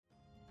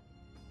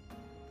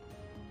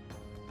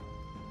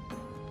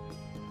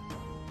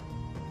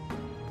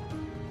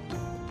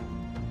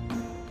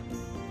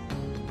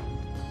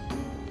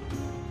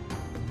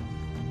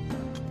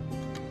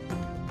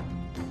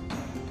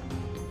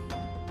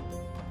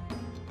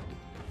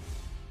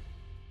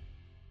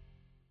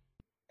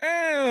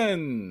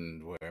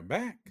And we're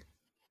back.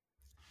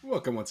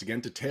 Welcome once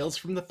again to Tales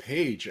from the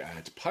Page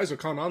at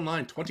PaizoCon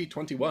Online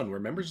 2021, where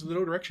members of the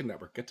No Direction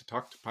Network get to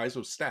talk to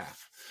Paizo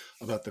staff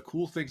about the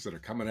cool things that are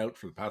coming out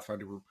for the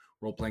Pathfinder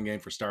role-playing game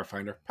for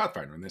Starfinder,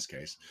 Pathfinder in this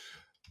case.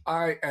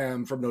 I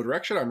am from No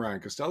Direction. I'm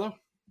Ryan Costello.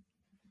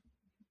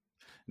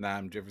 And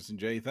I'm Jefferson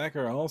J.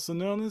 Thacker, also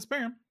known as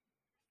Pam.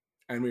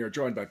 And we are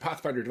joined by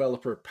Pathfinder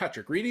developer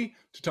Patrick Reedy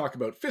to talk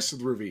about Fists of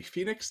the Ruby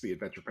Phoenix, the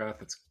adventure path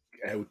that's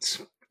out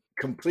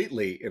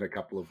completely in a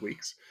couple of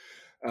weeks.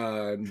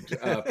 And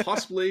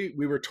possibly,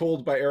 we were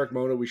told by Eric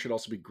Mona we should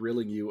also be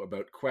grilling you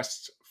about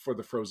Quests for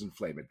the Frozen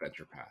Flame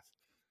adventure path.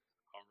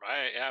 All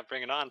right. Yeah,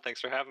 bring it on.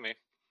 Thanks for having me.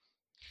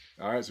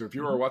 All right. So if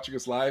you are watching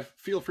us live,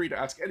 feel free to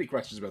ask any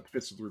questions about the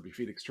Fists of the Ruby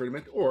Phoenix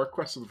tournament or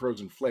Quests of the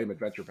Frozen Flame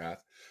adventure path.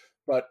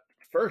 But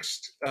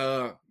first,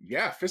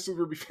 Fists of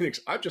the Ruby Phoenix.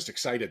 I'm just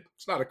excited.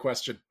 It's not a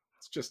question.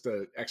 It's just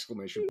an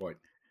exclamation point.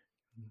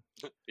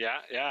 Yeah.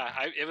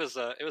 It was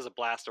a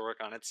blast to work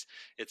on. It's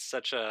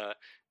such a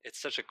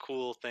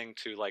cool thing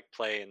to like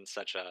play in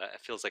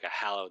it feels like a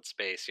hallowed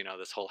space,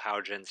 this whole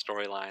Haojin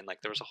storyline.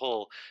 Like there was a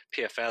whole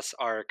PFS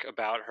arc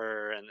about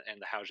her and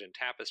the Haojin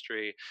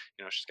tapestry.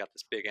 She's got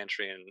this big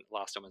entry in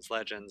Lost Omens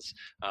Legends.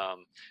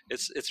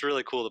 It's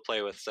really cool to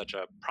play with such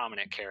a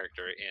prominent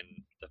character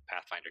in the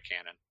Pathfinder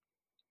canon.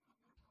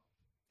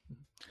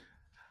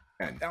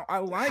 Now, I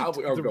liked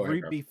the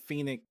Ruby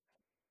Phoenix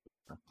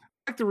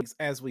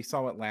as we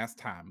saw it last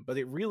time, but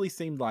it really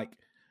seemed like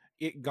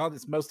it got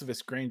most of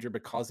its grandeur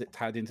because it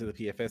tied into the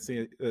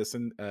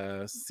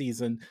PFS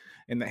season,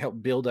 and that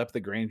helped build up the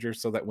grandeur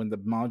so that when the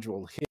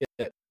module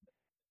hit,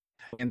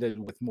 ended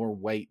with more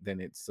weight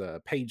than its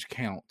page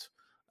count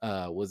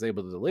was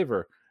able to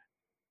deliver.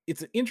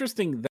 It's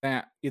interesting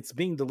that it's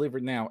being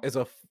delivered now as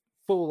a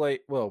full AP,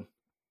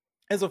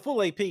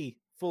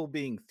 full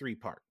being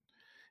 3-part,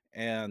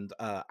 and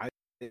I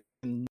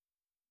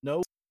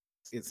know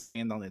it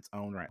stand on its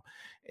own right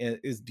now.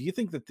 Do you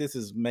think that this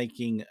is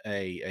making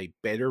a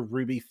better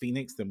Ruby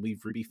Phoenix than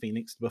we've Ruby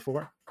Phoenixed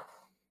before?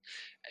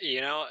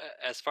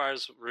 As far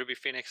as Ruby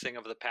Phoenixing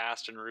of the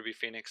past and Ruby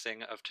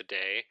Phoenixing of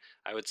today,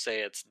 I would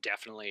say it's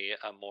definitely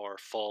a more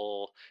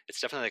full,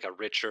 it's definitely like a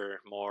richer,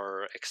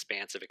 more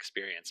expansive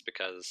experience,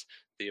 because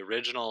the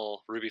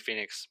original Ruby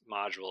Phoenix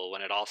module,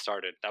 when it all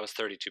started, that was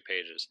 32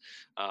 pages.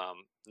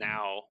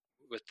 Now,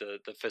 with the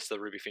Fist of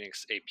the Ruby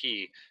Phoenix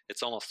AP,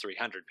 it's almost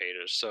 300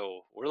 pages.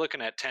 So we're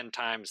looking at 10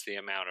 times the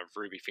amount of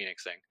Ruby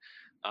Phoenixing.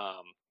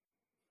 And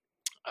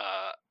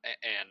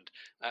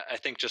I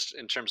think just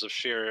in terms of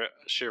sheer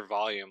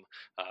volume,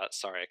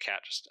 sorry, a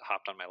cat just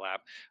hopped on my lap.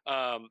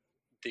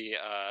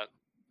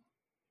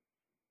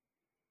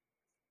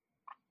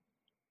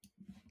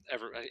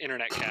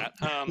 Internet cat.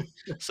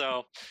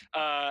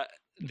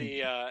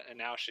 And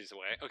now she's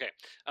away. Okay.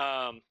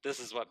 This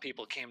is what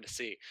people came to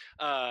see.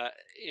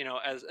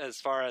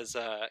 As far as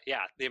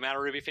the amount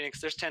of Ruby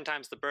Phoenix, there's 10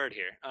 times the bird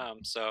here.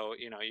 So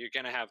you're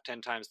gonna have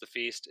 10 times the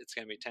feast. It's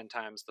gonna be 10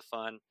 times the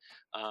fun.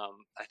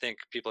 I think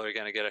people are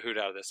gonna get a hoot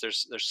out of this.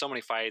 There's so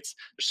many fights.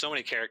 There's so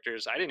many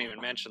characters. I didn't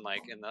even mention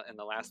like in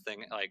the last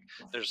thing, like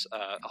there's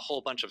a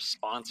whole bunch of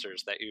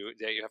sponsors that you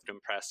have to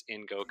impress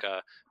in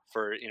Goka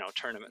for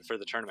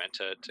the tournament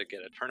to get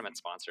a tournament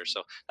sponsor.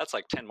 So that's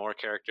like 10 more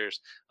characters.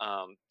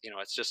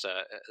 It's just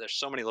there's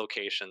so many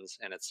locations,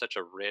 and it's such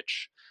a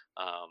rich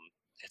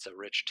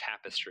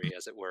tapestry,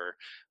 as it were,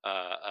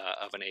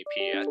 of an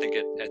AP. I think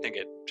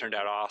it turned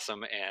out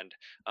awesome, and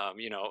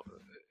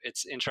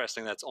it's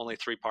interesting that's only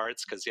 3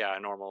 parts, because a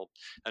normal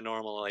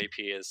AP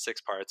is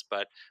 6 parts,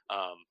 but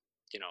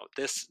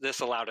this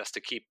allowed us to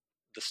keep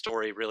the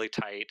story really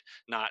tight,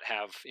 not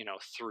have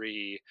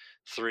three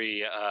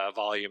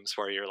volumes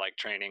where you're like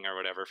training or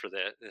whatever for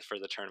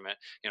the tournament.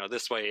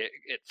 This way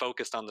it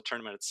focused on the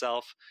tournament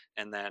itself,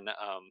 and then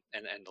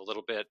and a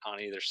little bit on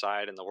either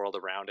side and the world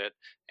around it,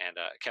 and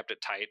kept it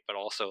tight, but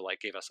also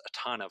like gave us a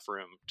ton of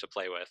room to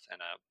play with,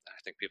 and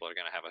I think people are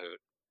going to have a hoot.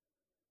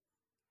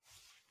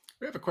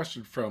 We have a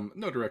question from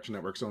No Direction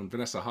Network's own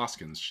Vanessa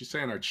Hoskins. She's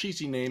saying, are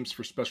cheesy names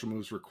for special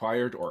moves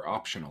required or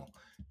optional?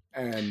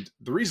 And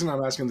the reason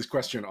I'm asking this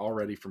question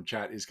already from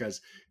chat is because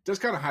it does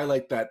kind of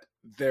highlight that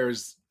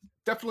there's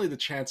definitely the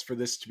chance for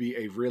this to be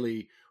a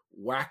really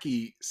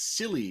wacky,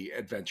 silly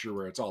adventure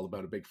where it's all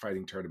about a big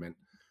fighting tournament.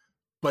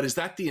 But is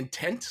that the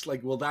intent?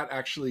 Like, will that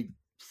actually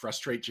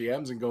frustrate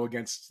GMs and go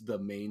against the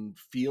main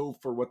feel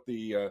for what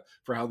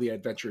for how the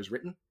adventure is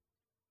written?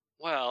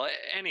 Well,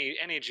 any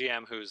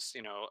GM who's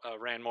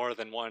ran more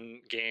than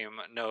one game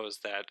knows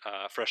that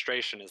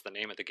frustration is the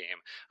name of the game.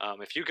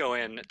 If you go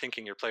in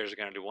thinking your players are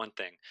going to do one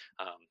thing,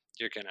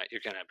 you're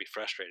gonna be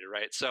frustrated,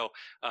 right? So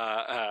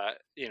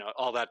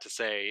all that to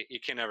say, you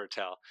can never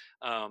tell.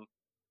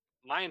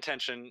 My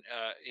intention,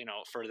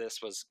 for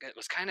this was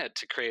kind of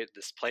to create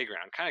this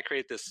playground, kind of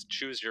create this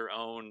choose your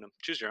own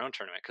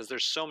tournament, because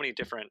there's so many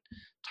different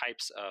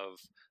types of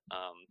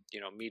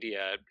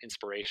media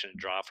inspiration to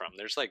draw from.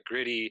 There's like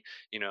gritty,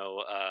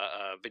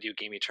 video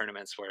gamey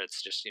tournaments where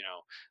it's just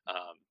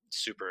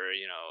super,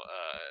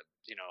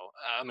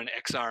 I'm an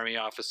ex-army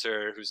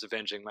officer who's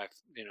avenging my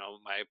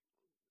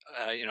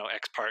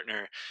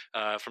ex-partner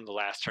from the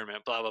last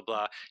tournament, blah blah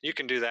blah. You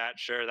can do that,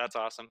 sure, that's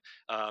awesome.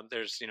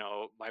 There's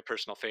my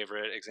personal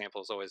favorite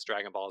example is always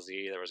Dragon Ball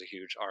Z. There was a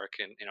huge arc,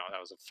 and that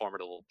was a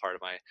formidable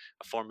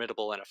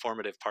and a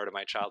formative part of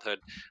my childhood.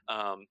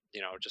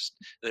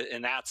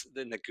 And that's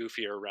in the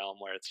goofier realm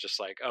where it's just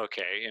like,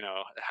 okay,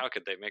 how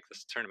could they make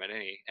this tournament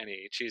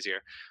any cheesier?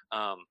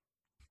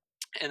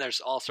 And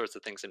there's all sorts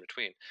of things in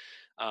between.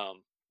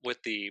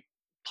 With the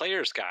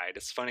player's guide,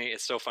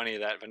 it's so funny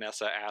that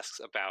Vanessa asks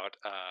about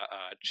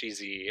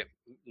cheesy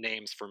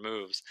names for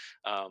moves.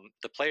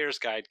 The player's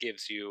guide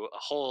gives you a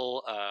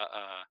whole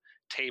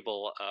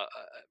table,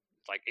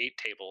 like 8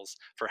 tables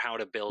for how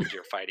to build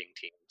your fighting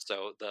team.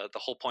 So the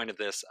whole point of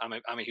this, I'm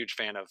a huge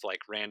fan of like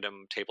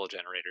random table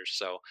generators.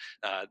 So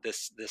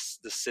this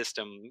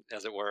system,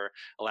 as it were,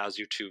 allows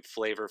you to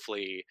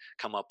flavorfully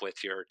come up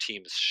with your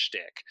team's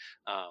shtick.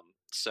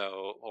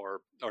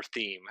 Or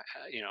theme,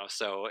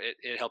 so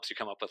it helps you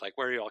come up with like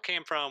where you all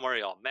came from, where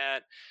you all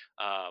met,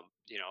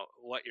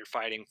 what you're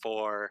fighting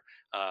for,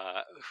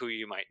 who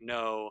you might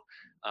know,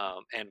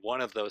 and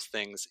one of those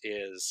things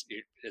is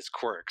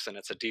quirks, and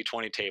it's a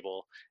D20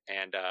 table,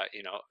 and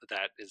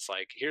that is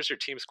like, here's your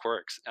team's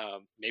quirks.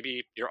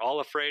 Maybe you're all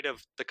afraid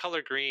of the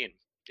color green.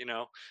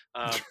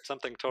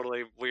 Something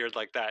totally weird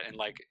like that, and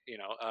like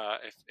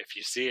if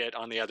you see it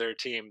on the other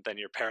team, then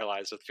you're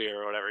paralyzed with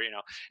fear or whatever,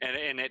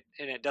 and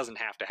it doesn't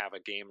have to have a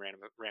game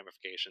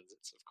ramifications.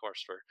 It's of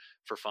course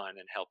for fun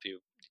and help you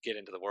get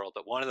into the world,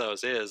 but one of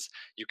those is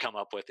you come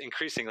up with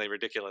increasingly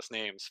ridiculous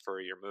names for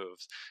your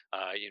moves.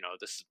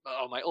 This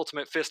my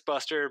ultimate fist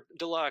buster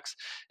deluxe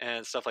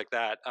and stuff like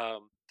that.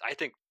 I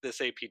think this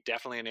AP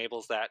definitely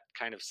enables that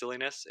kind of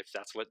silliness if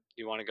that's what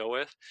you want to go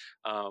with.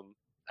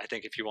 I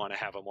think if you want to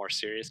have a more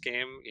serious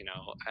game,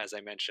 as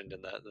I mentioned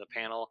in the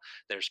panel,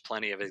 there's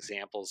plenty of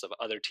examples of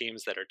other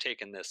teams that are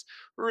taking this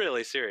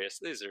really serious.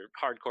 These are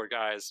hardcore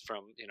guys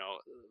from,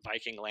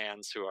 Viking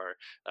lands who are,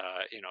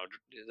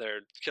 they're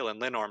killing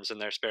Linorms in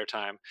their spare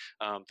time.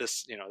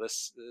 This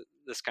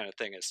kind of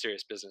thing is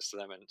serious business to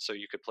them. And so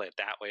you could play it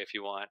that way if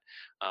you want.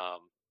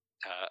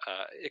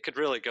 It could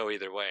really go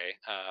either way,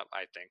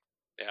 I think.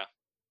 Yeah.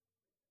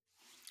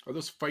 Are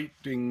those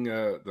fighting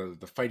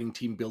the fighting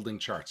team building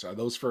charts? Are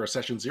those for a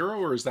session 0,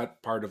 or is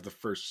that part of the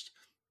first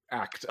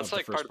act That's of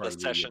like the first part of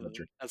the session.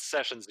 That's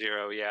session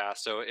 0, yeah.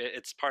 So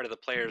it's part of the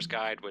player's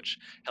guide, which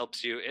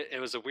helps you. It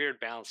was a weird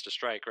balance to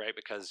strike, right?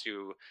 Because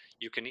you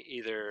can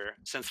either,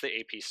 since the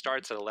AP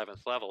starts at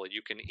 11th level,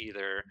 you can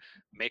either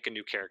make a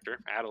new character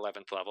at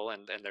 11th level,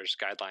 and there's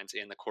guidelines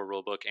in the core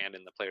rulebook and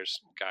in the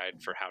player's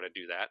guide for how to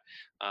do that,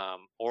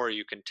 or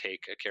you can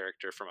take a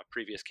character from a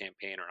previous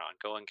campaign or an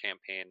ongoing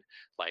campaign,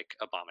 like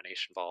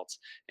Abomination Vaults,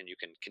 and you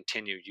can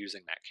continue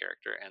using that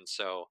character. And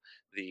so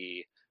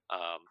the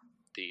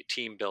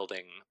team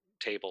building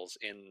tables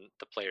in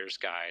the player's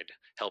guide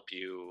help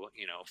you,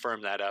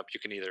 firm that up. You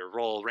can either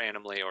roll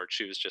randomly or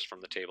choose just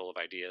from the table of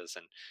ideas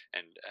and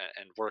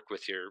work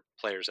with your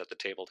players at the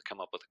table to come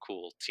up with a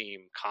cool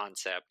team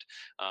concept.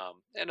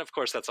 And of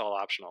course, that's all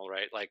optional,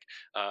 right? Like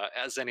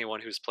as anyone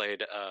who's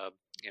played a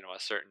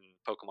certain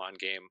Pokemon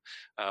game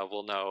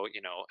will know,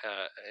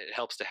 it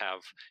helps to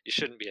have, you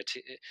shouldn't be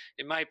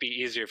it might be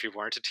easier if you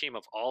weren't a team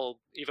of all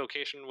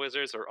evocation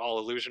wizards or all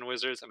illusion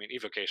wizards. I mean,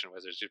 evocation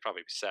wizards, you'd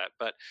probably be set,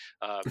 but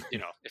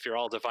if you're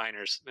all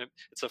diviners,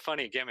 it's a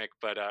funny gimmick,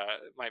 but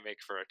it might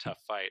make for a tough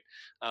fight.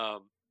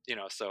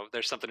 So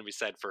there's something to be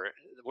said for,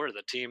 we're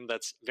the team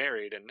that's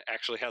varied and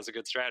actually has a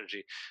good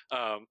strategy.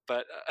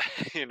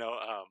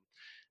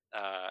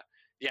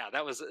 Yeah,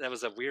 that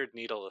was a weird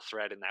needle to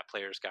thread in that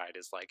player's guide,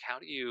 is like, how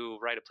do you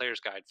write a player's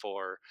guide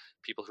for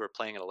people who are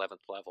playing at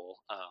 11th level?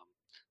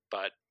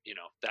 But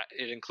that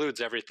it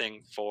includes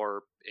everything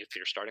for if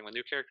you're starting with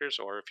new characters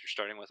or if you're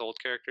starting with old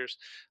characters,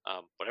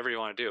 whatever you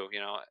want to do.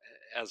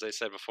 As I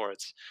said before,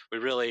 we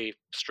really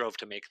strove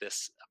to make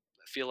this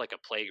feel like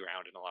a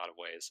playground in a lot of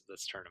ways,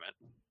 this tournament.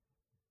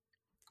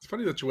 It's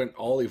funny that you went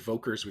all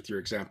evokers with your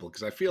example,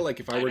 because I feel like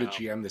if I were to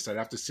GM this, I'd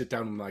have to sit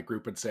down with my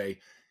group and say,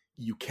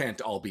 you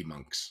can't all be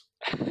monks.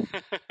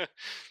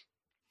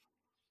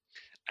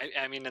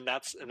 I mean, and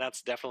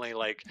that's definitely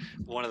like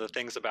one of the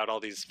things about all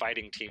these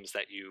fighting teams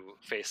that you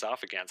face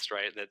off against,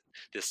 right? That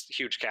this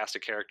huge cast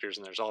of characters,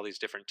 and there's all these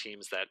different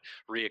teams that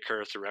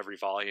reoccur through every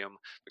volume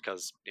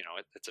because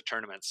it's a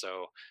tournament.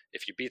 So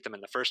if you beat them in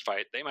the first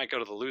fight, they might go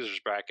to the losers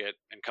bracket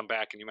and come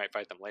back, and you might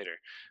fight them later.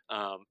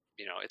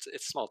 It's a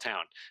small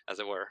town, as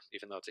it were,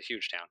 even though it's a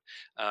huge town.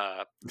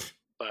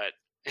 But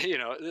you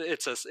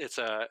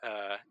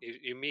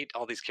meet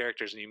all these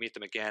characters and you meet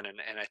them again,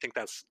 and I think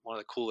that's one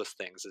of the coolest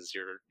things, is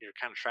you're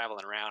kind of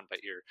traveling around,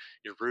 but you're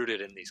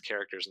rooted in these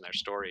characters and their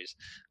stories.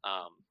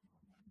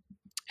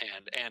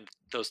 and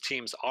those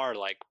teams are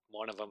like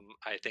one of them.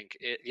 I think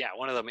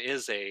one of them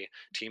is a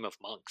team of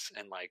monks,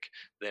 and like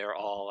they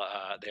all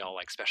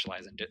like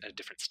specialize in a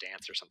different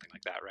stance or something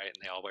like that, right? And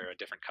they all wear a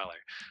different color,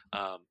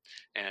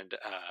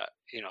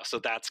 so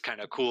that's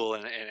kind of cool,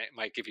 and it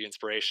might give you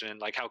inspiration. And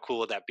like, how cool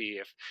would that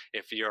be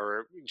if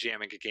you're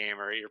jamming a game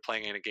or you're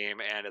playing in a game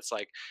and it's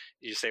like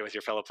you say with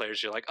your fellow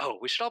players, you're like, oh,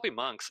 we should all be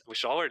monks, we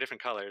should all wear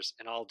different colors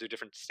and all do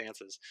different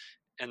stances,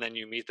 and then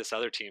you meet this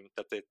other team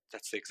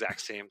that's the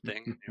exact same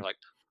thing, and you're like,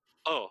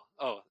 oh,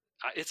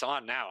 it's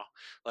on now.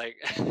 Like,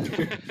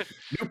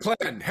 new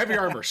plan, heavy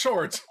armor,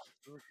 swords.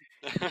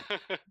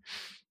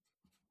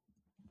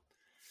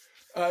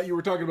 You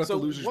were talking about the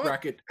losers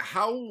bracket.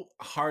 How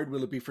hard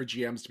will it be for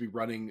GMs to be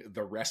running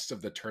the rest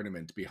of the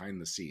tournament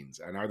behind the scenes?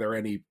 And are there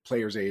any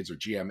players' aids or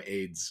GM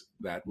aids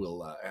that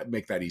will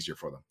make that easier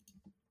for them?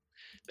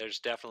 There's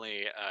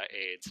definitely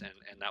aids,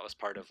 and that was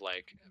part of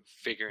like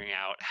figuring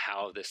out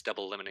how this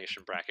double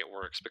elimination bracket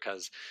works,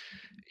 because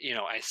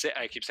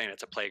I keep saying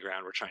it's a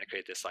playground. We're trying to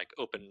create this like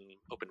open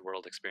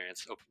world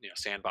experience,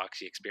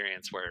 sandboxy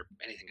experience where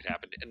anything could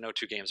happen, and no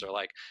two games are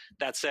alike.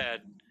 That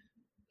said,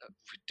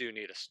 we do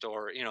need a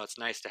story. It's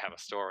nice to have a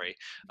story.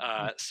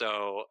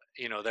 So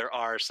there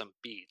are some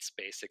beats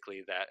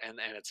basically that, and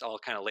it's all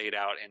kind of laid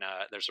out in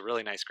there's a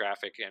really nice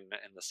graphic in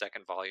the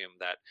second volume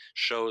that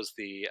shows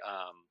the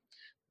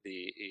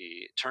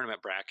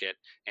tournament bracket,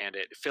 and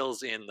it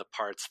fills in the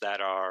parts that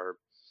are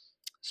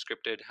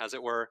scripted, as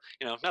it were.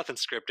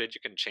 Nothing's scripted.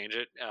 You can change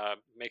it,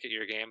 make it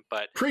your game,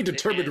 but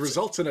predetermined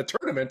results in a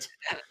tournament.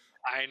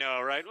 I know,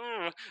 right?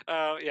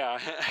 Yeah.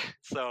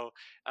 So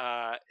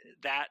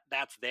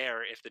that's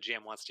there if the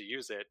GM wants to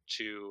use it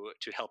to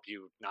help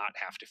you not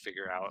have to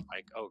figure out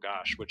like, oh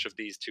gosh, which of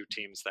these two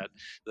teams that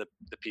the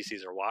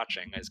PCs are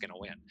watching is going to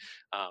win.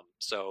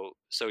 So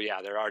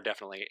yeah, there are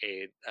definitely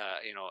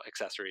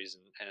accessories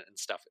and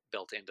stuff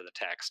built into the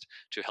text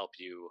to help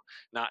you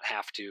not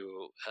have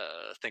to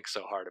think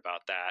so hard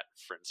about that,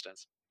 for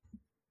instance.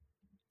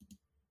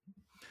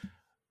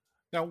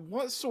 Now,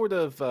 what sort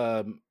of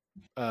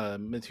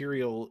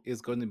material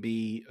is going to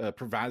be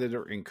provided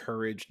or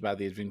encouraged by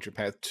the Adventure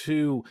Path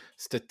to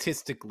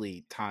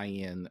statistically tie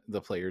in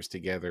the players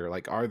together?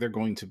 Like, are there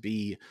going to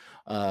be,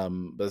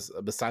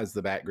 besides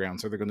the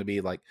backgrounds, are there going to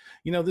be like,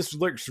 this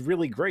looks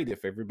really great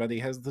if everybody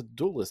has the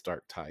duelist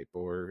archetype,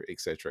 or et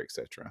cetera, et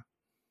cetera?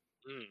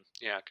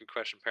 Yeah, good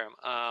question, Param.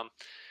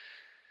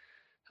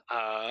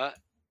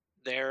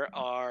 There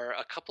are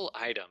a couple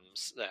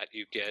items that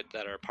you get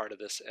that are part of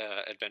this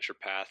Adventure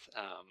Path.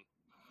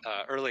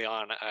 Early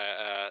on,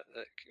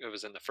 it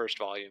was in the first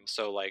volume.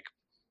 So like,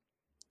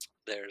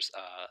 there's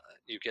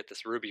you get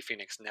this Ruby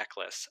Phoenix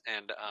necklace,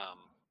 and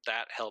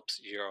that helps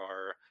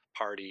your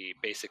party.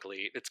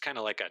 Basically, it's kind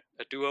of like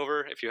a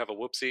do-over if you have a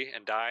whoopsie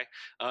and die,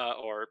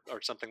 or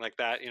something like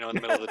that. In the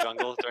middle of the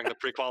jungle during the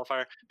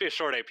pre-qualifier, be a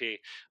short AP.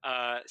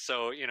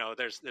 So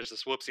there's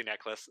this whoopsie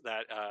necklace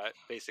that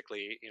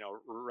basically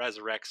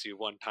resurrects you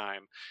one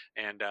time,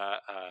 and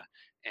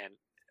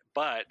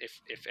but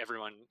if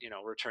everyone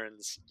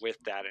returns with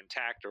that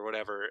intact or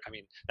whatever, I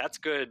mean, that's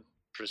good,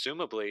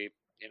 presumably,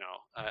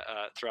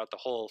 throughout the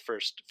whole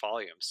first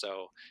volume.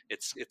 So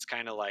it's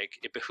kind of like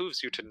it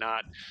behooves you to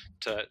not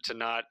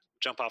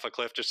jump off a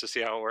cliff just to see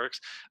how it works,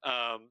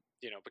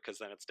 because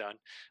then it's done.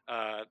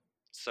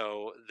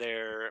 So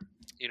there,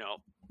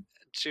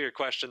 to your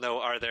question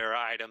though, are there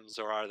items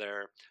or are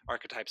there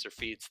archetypes or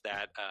feats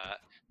that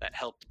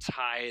help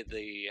tie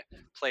the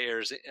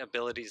players'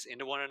 abilities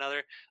into one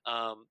another?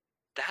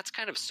 That's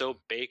kind of so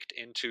baked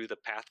into the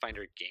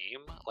Pathfinder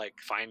game, like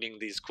finding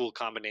these cool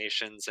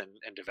combinations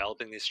and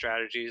developing these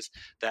strategies,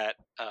 that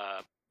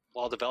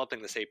while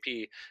developing this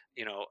AP,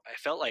 I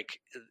felt like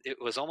it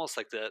was almost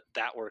like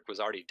that work was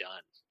already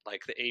done.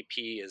 Like the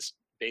AP is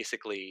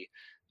basically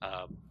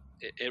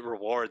it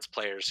rewards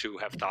players who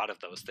have thought of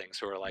those things,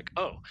 who are like,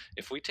 oh,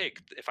 if I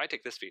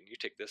take this feat and you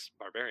take this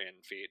barbarian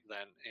feat,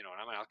 then and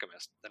I'm an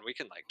alchemist, then we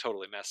can like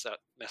totally mess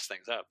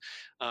things up.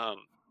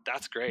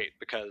 That's great,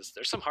 because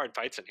there's some hard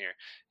fights in here,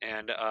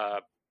 and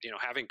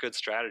having good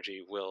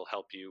strategy will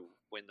help you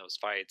win those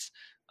fights.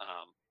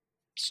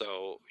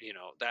 So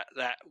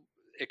that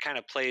it kind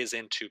of plays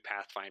into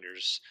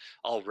Pathfinder's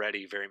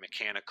already very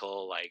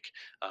mechanical, like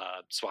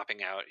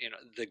swapping out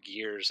the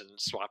gears and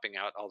swapping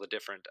out all the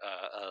different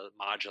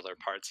modular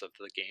parts of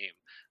the game.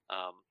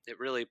 It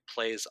really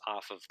plays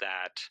off of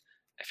that.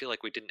 I feel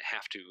like we didn't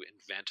have to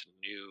invent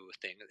a new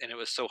thing, and it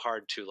was so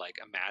hard to like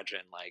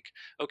imagine like,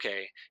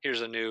 okay,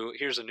 here's a new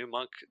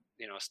monk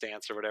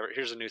stance or whatever.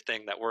 Here's a new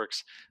thing that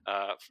works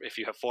if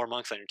you have 4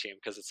 monks on your team,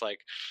 because it's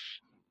like,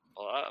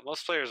 well,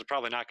 most players are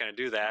probably not going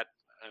to do that.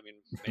 I mean,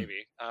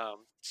 maybe.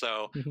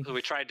 So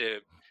we tried to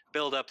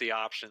build up the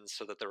options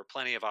so that there were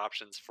plenty of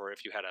options for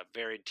if you had a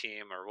varied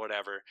team or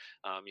whatever.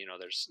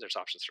 There's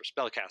options for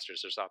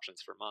spellcasters, there's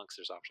options for monks,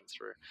 there's options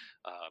for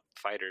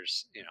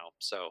fighters.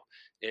 So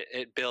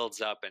it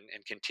builds up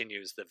and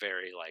continues the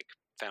very like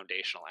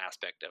foundational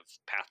aspect of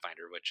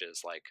Pathfinder, which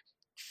is like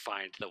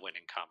find the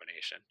winning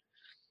combination.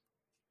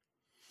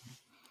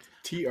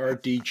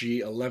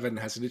 TRDG11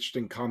 has an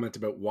interesting comment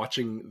about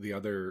watching the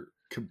other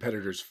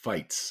competitors'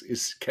 fights.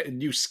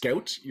 Can you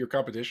scout your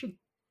competition?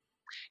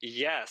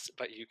 Yes,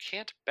 but you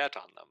can't bet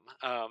on them.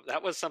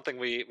 That was something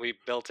we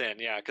built in,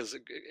 yeah, because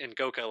in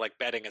Goka, like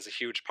betting is a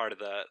huge part of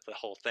the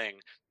whole thing.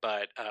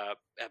 But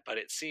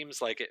it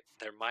seems like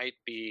there might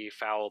be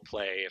foul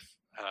play if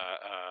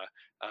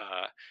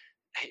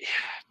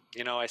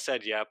I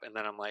said yep, and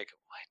then I'm like,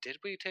 why did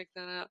we take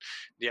that out?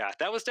 Yeah,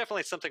 that was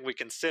definitely something we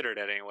considered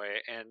anyway,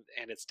 and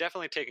it's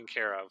definitely taken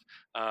care of.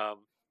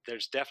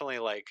 There's definitely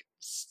like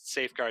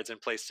safeguards in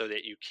place so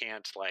that you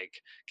can't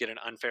like get an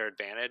unfair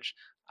advantage.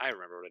 I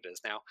remember what it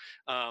is now.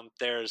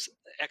 There's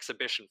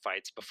exhibition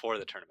fights before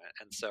the tournament,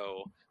 and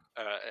so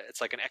it's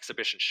like an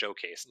exhibition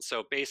showcase. And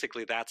so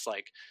basically, that's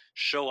like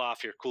show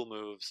off your cool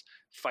moves,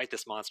 fight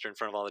this monster in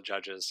front of all the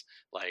judges.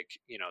 Like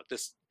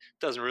this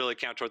doesn't really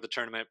count toward the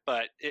tournament,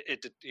 but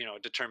it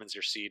determines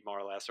your seed more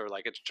or less, or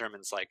like it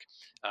determines like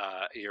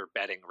your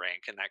betting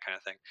rank and that kind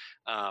of thing.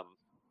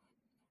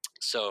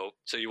 So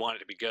you want it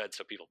to be good,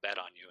 so people bet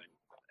on you, and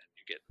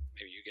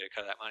maybe you get a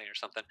cut of that money or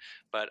something.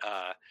 But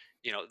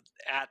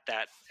at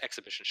that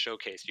exhibition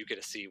showcase, you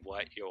get to see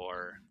what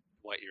your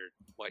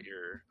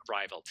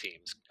rival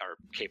teams are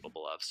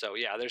capable of. So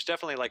yeah, there's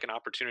definitely like an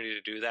opportunity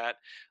to do that.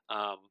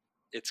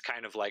 It's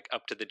kind of like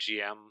up to the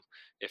GM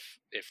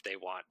if they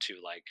want to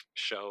like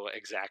show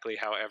exactly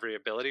how every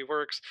ability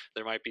works.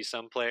 There might be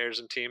some players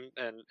and team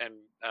and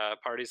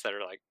parties that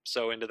are like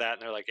so into that,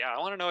 and they're like, yeah, I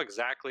want to know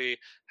exactly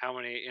how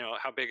many,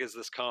 how big is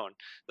this cone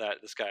that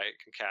this guy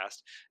can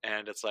cast.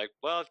 And it's like,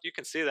 well, if you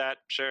can see that,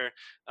 sure.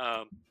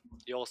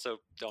 You also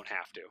don't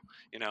have to,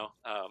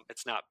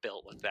 it's not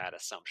built with that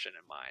assumption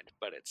in mind,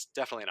 but it's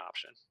definitely an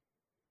option.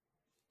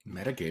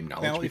 Metagame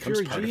knowledge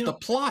becomes part of the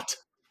plot.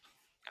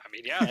 I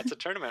mean, yeah, it's a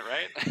tournament,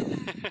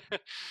 right?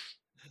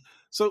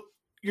 So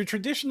your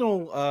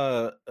traditional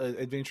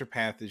adventure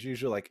path is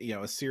usually like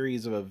a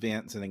series of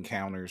events and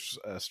encounters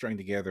strung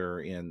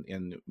together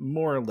in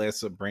more or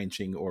less a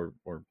branching or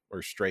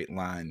straight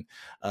line.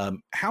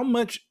 How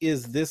much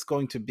is this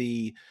going to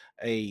be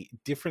a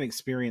different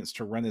experience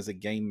to run as a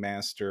game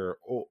master,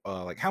 or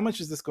like how much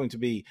is this going to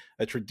be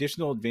a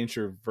traditional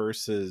adventure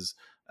versus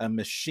a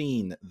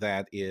machine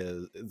that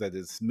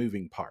is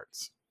moving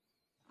parts?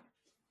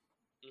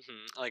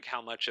 Like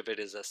how much of it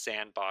is a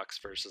sandbox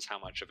versus how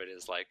much of it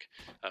is like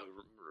a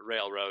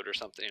railroad or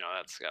something.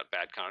 That's got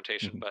bad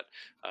connotation, but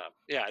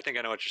yeah, I think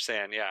I know what you're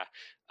saying. Yeah.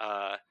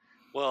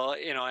 Well,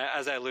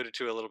 as I alluded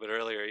to a little bit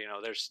earlier,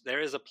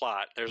 there is a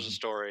plot, there's a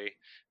story.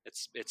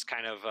 It's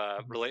kind of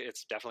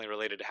it's definitely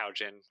related to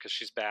Haojin because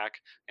she's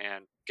back.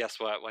 And guess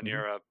what? When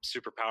you're a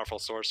super powerful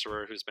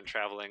sorcerer who's been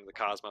traveling the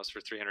cosmos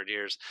for 300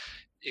 years,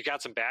 you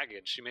got some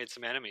baggage. You made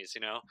some enemies,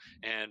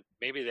 and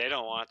maybe they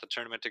don't want the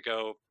tournament to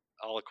go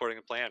all according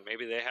to plan.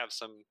 Maybe they have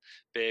some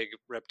big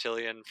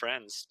reptilian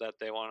friends that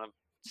they want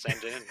to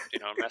send in,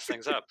 mess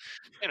things up.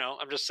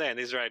 I'm just saying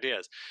these are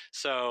ideas.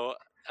 So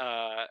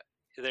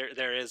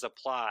there is a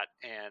plot,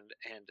 and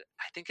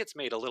I think it's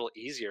made a little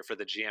easier for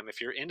the GM.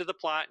 If you're into the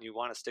plot and you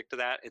want to stick to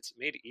that, it's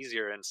made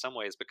easier in some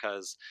ways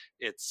because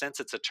since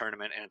it's a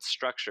tournament and it's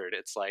structured,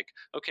 it's like,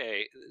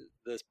 okay,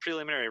 the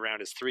preliminary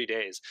round is 3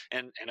 days,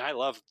 and I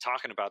love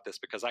talking about this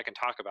because I can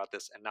talk about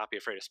this and not be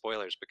afraid of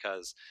spoilers,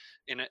 because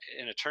in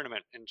a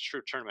tournament, in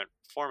true tournament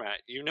format,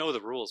 the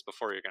rules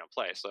before you're going to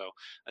play. So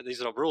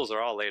these rules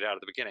are all laid out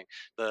at the beginning.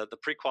 The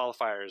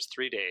pre-qualifier is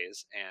 3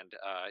 days, and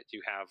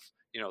you have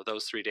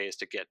those 3 days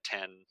to get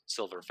 10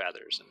 silver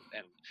feathers,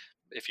 and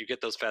if you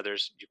get those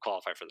feathers, you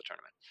qualify for the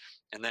tournament.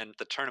 And then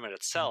the tournament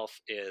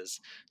itself is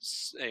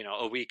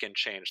a week and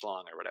change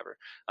long or whatever.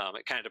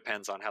 It kind of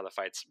depends on how the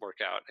fights work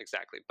out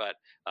exactly, but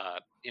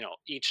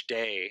each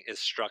day is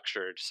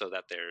structured so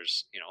that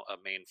there's a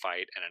main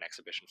fight and an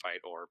exhibition fight,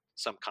 or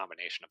some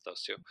combination of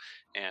those two.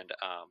 And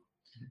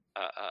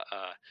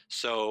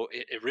so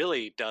it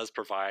really does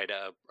provide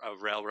a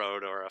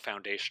railroad or a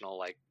foundational,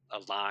 like a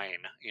line,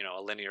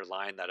 a linear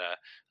line that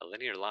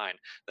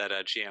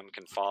a GM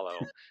can follow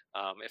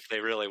if they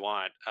really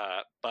want.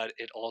 But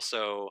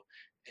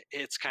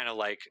it's kind of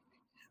like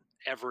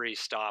every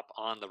stop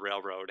on the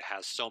railroad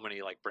has so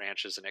many like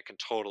branches, and it can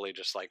totally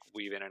just like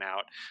weave in and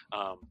out.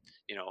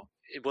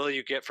 Will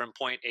you get from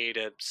point A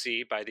to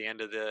C by the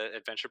end of the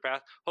adventure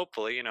path?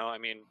 Hopefully,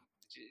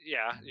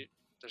 yeah.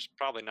 There's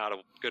probably not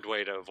a good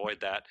way to avoid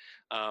that,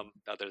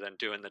 other than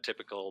doing the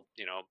typical,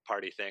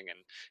 party thing and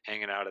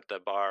hanging out at the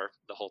bar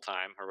the whole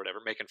time or whatever,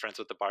 making friends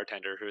with the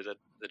bartender who the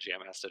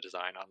GM has to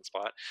design on the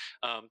spot.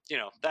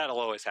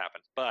 That'll always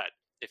happen. But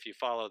if you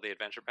follow the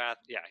adventure path,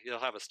 yeah, you'll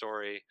have a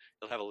story.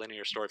 You'll have a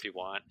linear story if you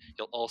want.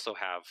 You'll also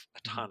have a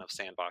ton of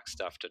sandbox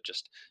stuff to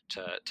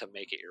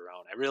make it your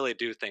own. I really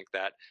do think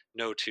that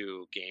no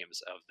two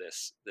games of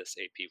this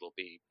AP will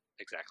be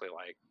exactly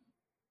alike.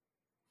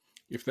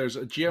 If there's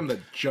a GM that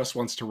just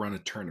wants to run a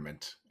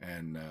tournament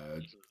and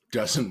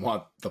doesn't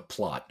want the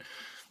plot,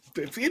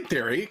 in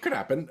theory, it could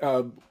happen.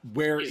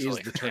 Where Easily,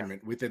 is the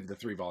tournament within the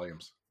 3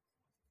 volumes?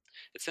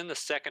 It's in the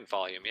second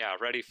volume. Yeah,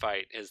 Ready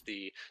Fight is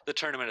the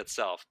tournament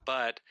itself,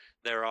 but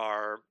there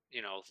are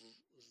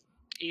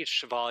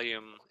each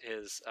volume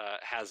is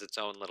has its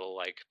own little,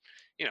 like,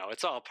 you know,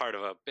 it's all part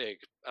of a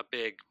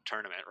big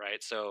tournament,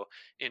 right? So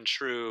in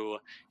true,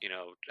 you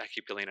know, I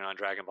keep leaning on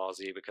Dragon Ball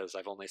Z because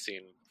I've only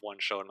seen one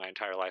show in my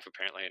entire life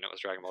apparently, and it was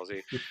Dragon Ball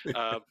Z.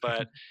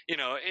 But you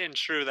know, in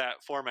true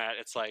that format,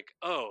 it's like,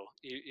 oh,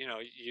 you know,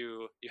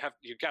 you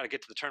got to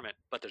get to the tournament,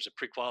 but there's a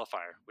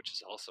pre-qualifier, which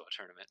is also a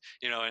tournament,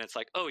 you know, and it's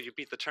like, oh, you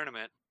beat the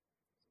tournament,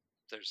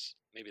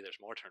 maybe there's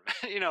more tournament,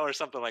 you know, or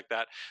something like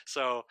that.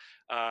 So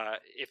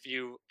if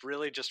you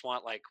really just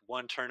want like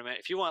one tournament,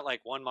 if you want like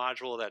one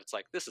module that it's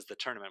like, this is the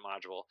tournament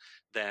module,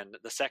 then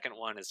the second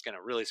one is going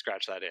to really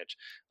scratch that itch.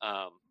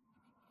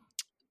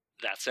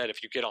 That said,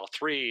 if you get all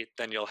three,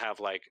 then you'll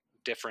have like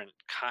different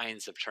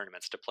kinds of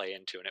tournaments to play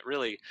into, and it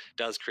really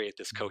does create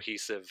this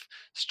cohesive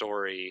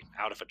story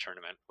out of a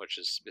tournament, which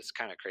is, it's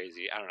kind of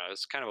crazy. I don't know,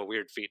 it's kind of a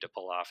weird feat to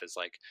pull off, is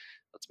like,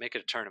 let's make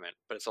it a tournament,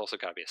 but it's also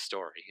got to be a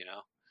story, you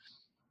know.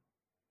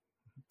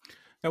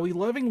 Now, we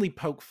lovingly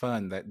poke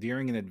fun that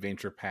during an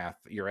adventure path,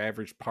 your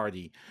average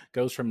party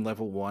goes from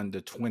level 1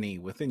 to 20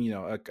 within, you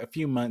know, a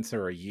few months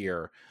or a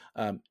year.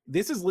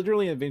 This is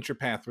literally an adventure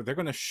path where they're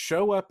going to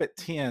show up at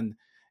 10,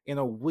 and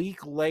a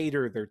week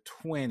later they're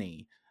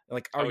 20.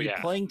 Like, are you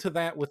playing to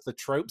that with the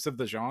tropes of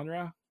the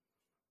genre?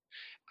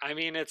 I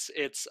mean, it's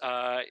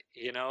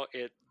you know,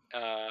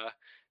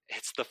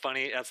 that's the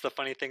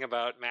funny thing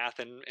about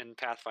math in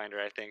Pathfinder,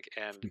 I think.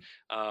 And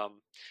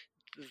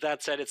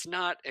that said, it's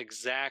not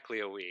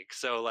exactly a week.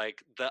 So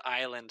like the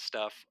island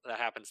stuff that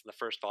happens in the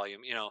first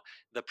volume, you know,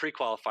 the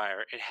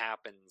pre-qualifier, it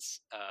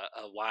happens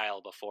a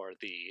while before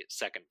the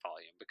second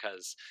volume,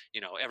 because,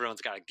 you know,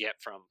 everyone's got to get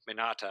from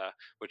Minata,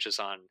 which is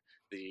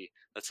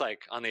that's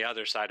like on the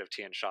other side of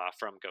Tian Sha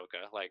from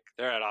Goka. Like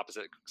they're at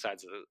opposite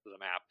sides of the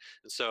map.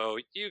 And so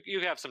you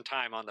have some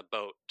time on the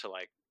boat to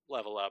like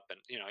level up, and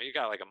you know, you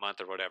got like a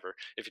month or whatever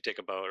if you take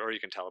a boat, or you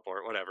can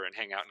teleport, whatever, and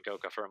hang out in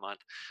Goka for a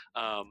month.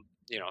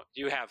 You know,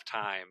 you have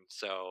time.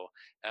 So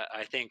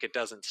I think it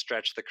doesn't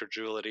stretch the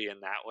credulity in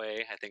that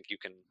way. I think you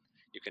can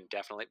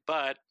definitely,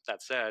 but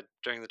that said,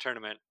 during the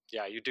tournament,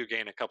 yeah, you do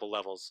gain a couple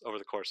levels over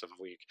the course of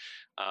a week.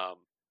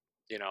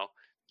 You know,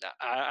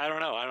 I don't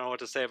know what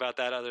to say about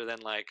that, other than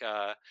like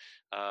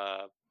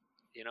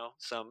you know,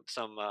 some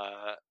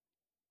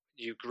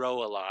you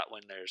grow a lot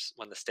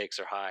when the stakes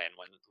are high, and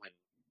when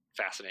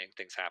fascinating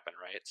things happen,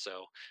 right?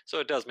 So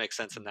it does make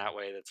sense in that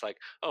way. That's like,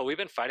 oh, we've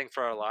been fighting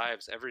for our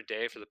lives every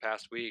day for the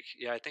past week.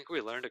 Yeah, I think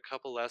we learned a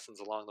couple lessons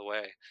along the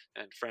way,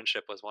 and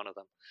friendship was one of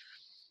them.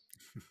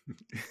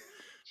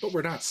 But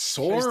we're not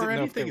sore or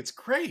anything. It's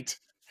great.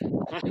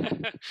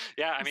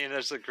 Yeah, I mean,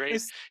 there's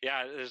there's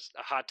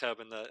a hot tub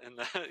in the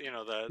you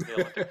know, the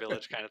Olympic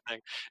Village kind of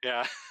thing.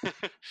 Yeah.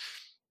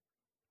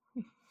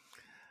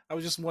 I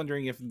was just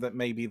wondering if that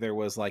maybe there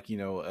was like, you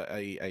know,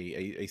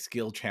 a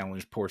skill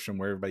challenge portion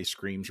where everybody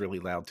screams really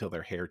loud till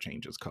their hair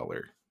changes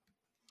color.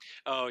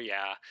 Oh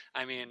yeah,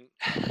 I mean,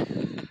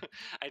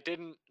 I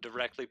didn't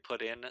directly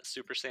put in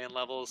Super Saiyan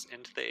levels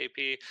into the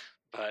AP,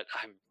 but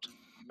I'm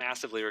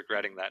massively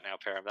regretting that now,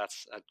 Param.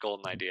 That's a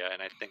golden idea, and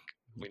I think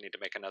we need to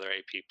make another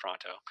AP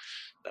pronto.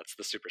 That's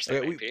the Super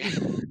Saiyan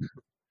AP.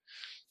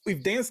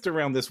 We've danced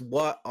around this.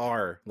 What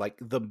are like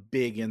the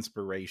big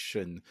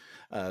inspiration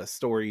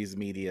stories,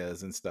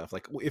 medias, and stuff?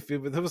 Like if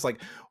it was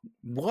like,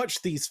 watch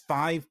these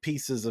 5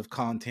 pieces of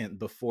content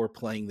before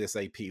playing this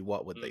AP,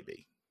 what would they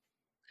be?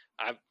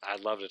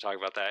 I'd love to talk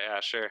about that.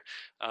 Yeah, sure.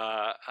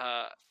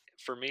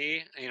 For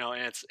me, you know,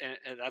 and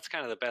that's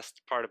kind of the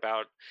best part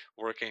about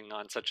working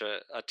on such a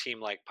team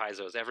like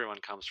Paizo, is everyone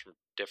comes from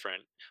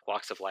different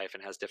walks of life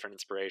and has different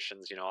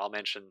inspirations. You know, I'll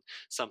mention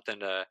something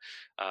to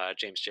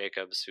James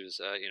Jacobs, who's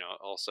you know,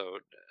 also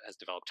has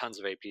developed tons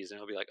of APs, and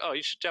he'll be like, oh,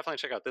 you should definitely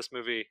check out this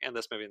movie and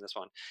this movie and this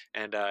one.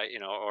 And you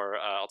know, or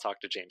I'll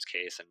talk to James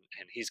Case, and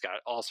he's got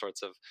all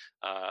sorts of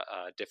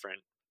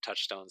different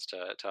touchstones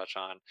to touch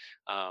on.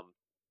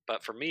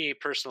 But for me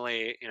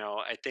personally, you know,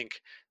 I think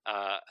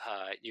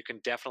you can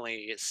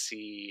definitely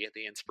see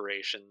the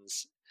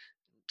inspirations.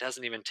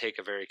 Doesn't even take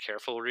a very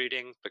careful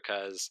reading,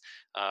 because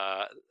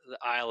the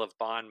Isle of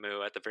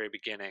Banmu at the very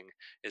beginning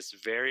is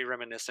very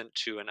reminiscent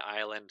to an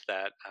island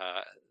that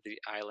the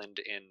island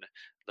in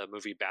the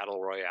movie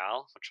Battle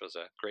Royale, which was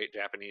a great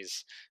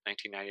Japanese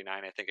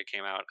 1999, I think it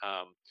came out.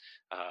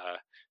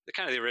 The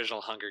kind of the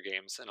original Hunger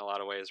Games in a lot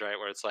of ways, right?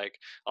 Where it's like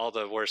all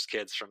the worst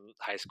kids from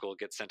high school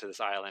get sent to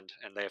this island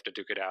and they have to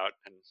duke it out,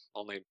 and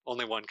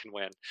only one can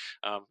win.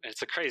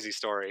 It's a crazy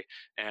story,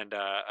 and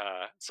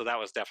so that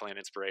was definitely an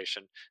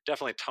inspiration.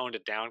 Definitely toned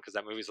it down because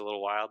that movie's a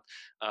little wild.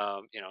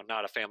 You know,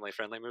 not a family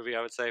friendly movie,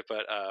 I would say,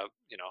 but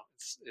you know,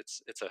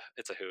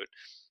 it's a hoot.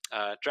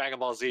 Dragon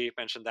Ball Z,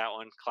 mentioned that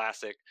one,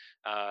 classic.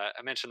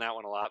 I mentioned that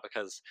one a lot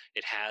because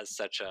it has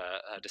such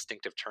a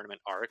distinctive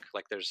tournament arc.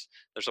 Like there's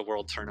a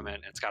world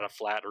tournament, it's got a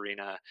flat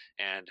arena,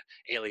 and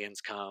aliens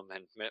come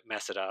and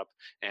mess it up,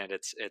 and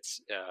it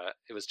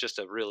was just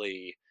a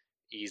really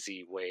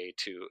easy way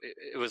to,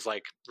 it was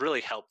like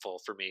really helpful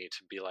for me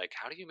to be like,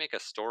 how do you make a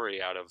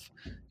story out of,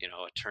 you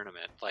know, a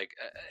tournament? Like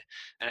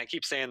and I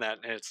keep saying that,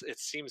 and it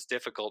seems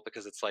difficult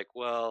because it's like,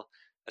 well,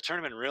 a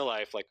tournament in real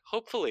life, like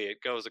hopefully it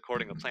goes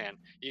according to plan.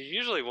 You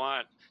usually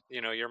want,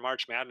 your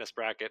March Madness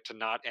bracket to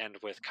not end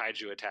with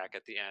Kaiju Attack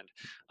at the end,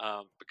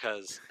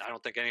 because I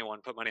don't think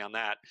anyone put money on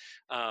that.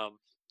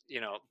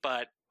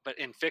 But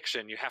in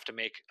fiction, you have to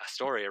make a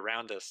story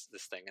around this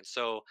thing, and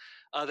so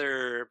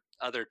other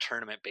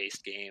tournament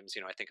based games,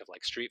 I think of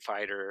like Street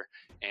Fighter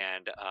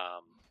and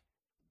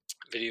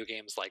video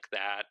games like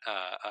that.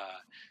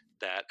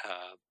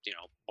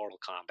 Mortal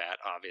Kombat,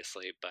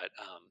 obviously, but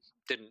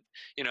didn't,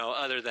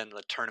 other than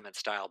the tournament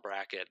style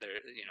bracket, there,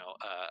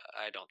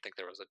 I don't think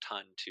there was a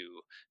ton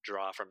to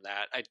draw from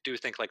that. I do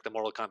think like the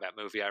Mortal Kombat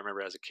movie, I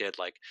remember as a kid,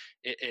 like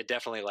it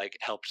definitely like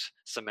helped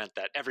cement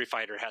that every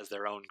fighter has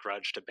their own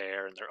grudge to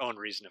bear and their own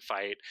reason to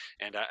fight,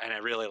 and I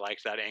really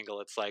liked that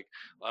angle. It's like,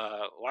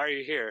 why are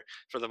you here,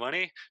 for the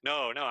money?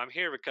 No, I'm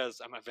here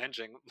because I'm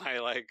avenging my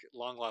like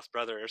long lost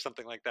brother or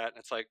something like that. And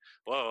it's like,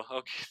 whoa,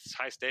 okay, it's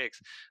high stakes.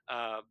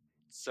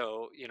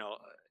 So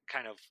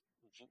kind of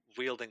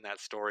wielding that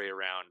story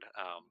around,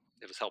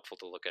 it was helpful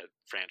to look at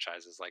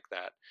franchises like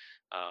that.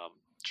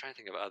 Trying to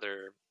think of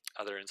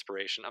other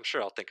inspiration. I'm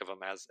sure I'll think of them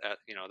as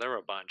there were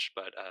a bunch,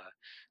 but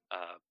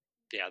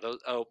yeah, those.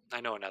 Oh, I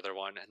know another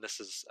one, and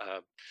this is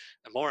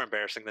more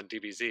embarrassing than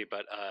DBZ,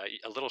 but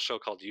a little show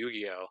called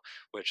Yu-Gi-Oh,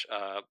 which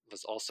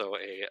was also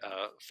a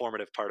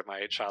formative part of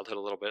my childhood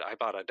a little bit. I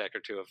bought a deck or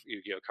two of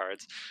Yu-Gi-Oh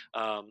cards,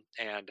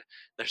 and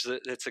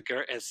it's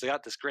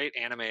got this great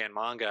anime and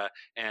manga,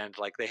 and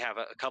like they have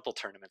a couple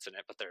tournaments in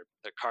it, but they're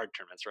card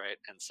tournaments, right?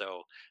 And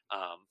so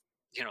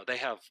they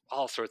have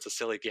all sorts of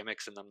silly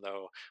gimmicks in them,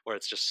 though, where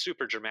it's just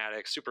super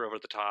dramatic, super over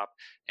the top,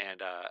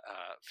 and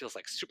feels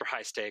like super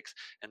high stakes.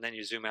 And then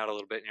you zoom out a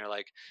little bit, and you're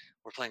like,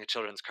 we're playing a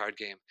children's card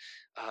game.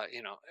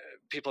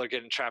 People are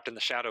getting trapped in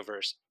the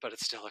Shadowverse, but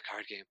it's still a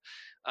card game.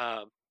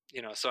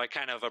 So I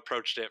kind of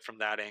approached it from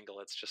that angle.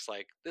 It's just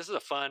like, this is a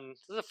fun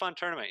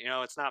tournament.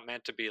 It's not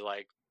meant to be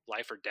like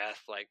life or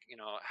death. Like,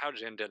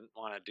 Haojin didn't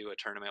want to do a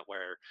tournament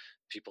where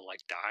people like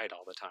died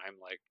all the time.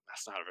 Like,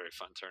 that's not a very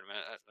fun tournament.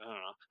 I don't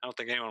know. I don't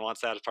think anyone wants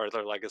that as part of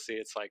their legacy.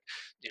 It's like,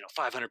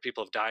 500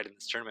 people have died in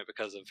this tournament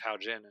because of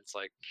Haojin. It's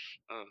like,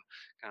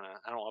 kind of,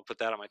 I don't want to put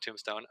that on my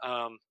tombstone.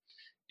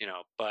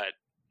 But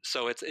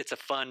so it's a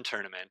fun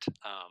tournament.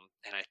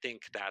 And I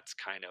think that's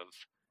kind of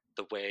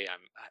the way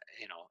I'm,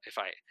 if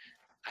I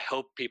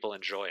hope people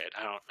enjoy it.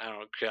 I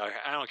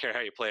don't care how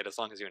you play it as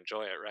long as you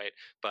enjoy it, right?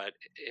 But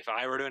if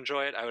I were to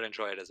enjoy it, I would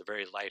enjoy it as a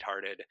very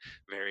lighthearted,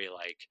 very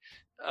like,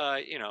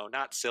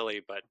 not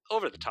silly, but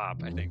over the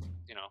top. I think,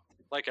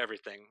 like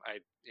everything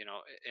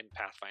in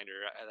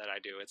Pathfinder that I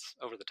do, it's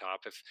over the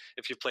top.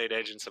 If you played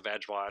Agents of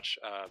Edgewatch,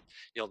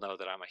 you'll know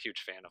that I'm a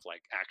huge fan of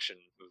like action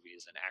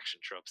movies and action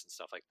tropes and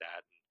stuff like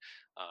that.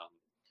 And,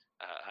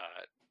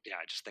 yeah,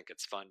 I just think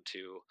it's fun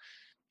to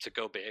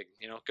go big,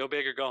 go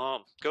big or go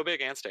home, go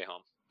big and stay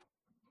home.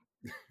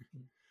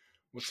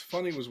 What's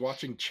funny was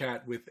watching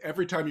chat with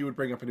every time you would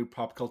bring up a new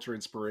pop culture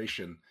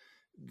inspiration,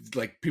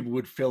 like people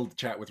would fill the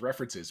chat with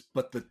references,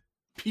 but the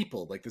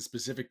people, like the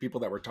specific people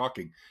that were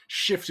talking,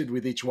 shifted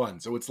with each one.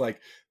 So it's like,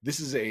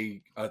 this is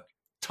a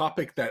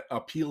topic that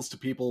appeals to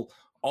people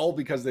all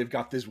because they've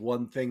got this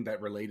one thing that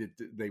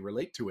they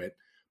relate to it,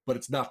 but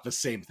it's not the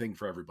same thing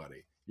for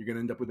everybody. You're going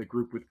to end up with a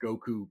group with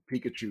Goku,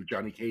 Pikachu,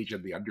 Johnny Cage,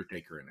 and The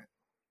Undertaker in it.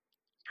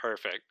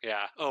 Perfect.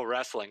 Yeah. Oh,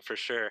 wrestling for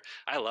sure.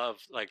 I love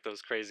like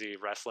those crazy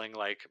wrestling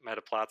like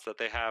meta plots that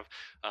they have.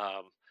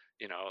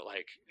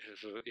 Like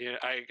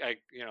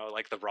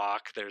like The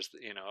Rock. There's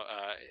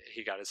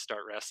he got his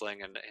start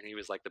wrestling and he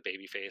was like the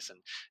baby face and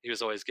he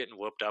was always getting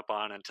whooped up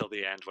on until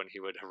the end when he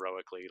would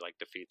heroically like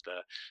defeat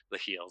the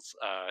heels.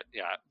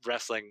 Yeah,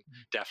 wrestling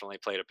definitely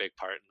played a big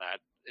part in that,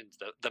 in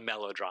the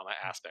melodrama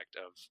aspect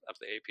of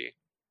the AP.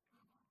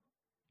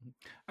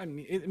 I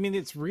mean,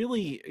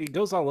 it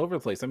goes all over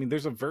the place. I mean,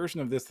 there's a version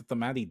of this that the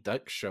Mighty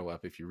Ducks show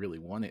up if you really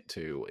want it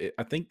to.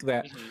 I think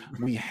that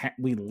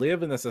we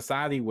live in a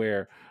society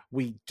where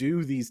we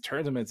do these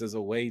tournaments as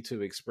a way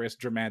to express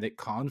dramatic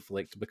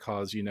conflict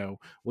because,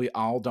 we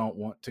all don't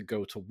want to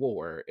go to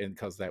war and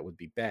because that would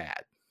be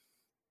bad.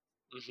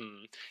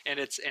 Mm-hmm. And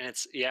it's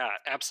yeah,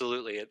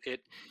 absolutely.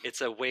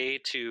 It's a way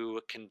to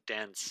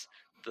condense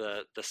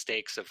the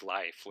stakes of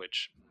life,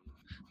 which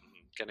I'm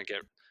gonna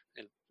get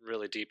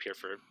really deep here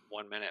for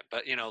 1 minute,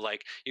 but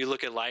like you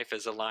look at life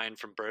as a line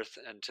from birth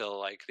until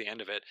like the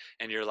end of it,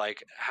 and you're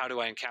like, how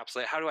do I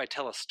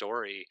tell a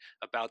story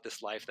about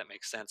this life that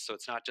makes sense, so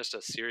it's not just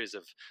a series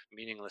of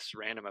meaningless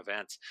random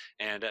events?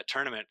 And a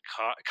tournament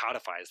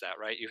codifies that,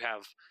 right? You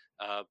have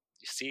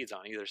seeds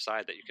on either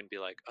side that you can be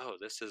like, oh,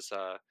 this is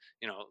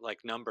like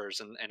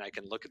numbers, and I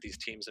can look at these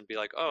teams and be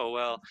like, oh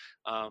well,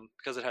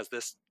 because it has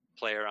this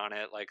player on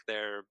it, like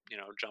their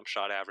jump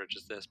shot average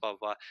is this, blah blah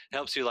blah. It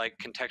helps you like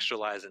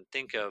contextualize and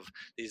think of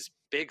these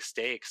big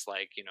stakes,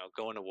 like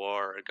going to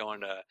war or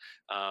going to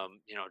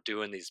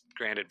doing these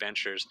grand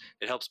adventures.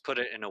 It helps put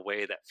it in a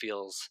way that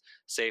feels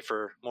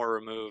safer, more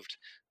removed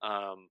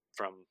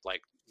from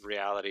like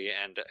reality,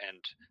 and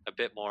a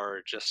bit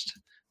more just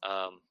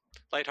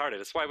lighthearted.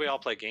 It's why we all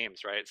play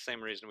games, right?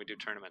 Same reason we do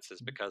tournaments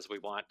is because we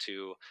want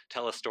to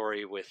tell a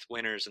story with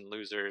winners and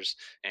losers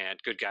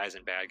and good guys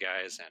and bad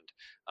guys and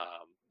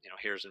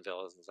heroes and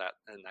villains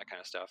and that kind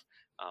of stuff.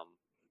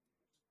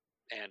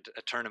 And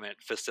a tournament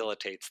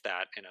facilitates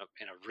that in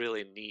a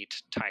really neat,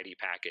 tidy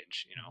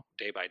package.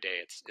 Day by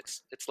day,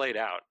 it's laid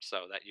out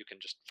so that you can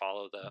just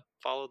follow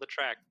the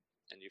track,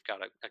 and you've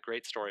got a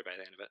great story by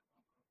the end of it.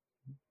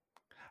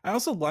 I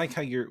also like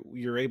how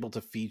you're able to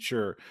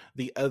feature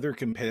the other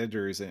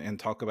competitors and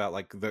talk about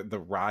like the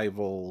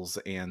rivals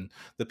and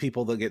the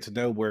people that get to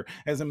know, where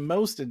as in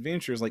most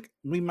adventures, like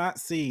we might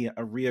see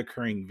a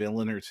reoccurring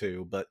villain or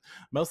two, but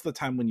most of the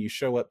time when you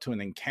show up to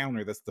an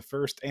encounter, that's the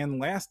first and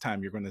last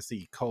time you're going to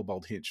see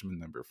Kobold Henchman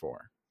number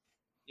 4.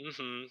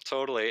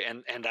 Totally.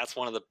 And that's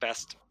one of the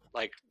best,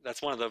 like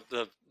that's one of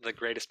the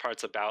greatest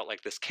parts about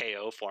like this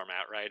KO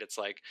format, right? It's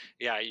like,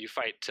 yeah, you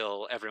fight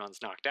till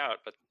everyone's knocked out,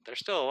 but they're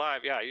still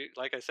alive. Yeah,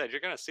 like I said, you're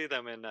gonna see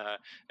them in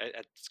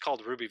it's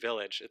called Ruby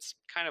Village. It's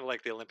kind of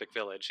like the Olympic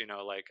Village,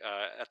 like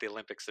at the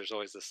Olympics there's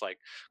always this like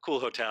cool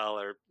hotel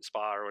or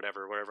spa or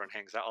whatever where everyone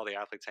hangs out, all the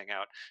athletes hang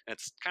out, and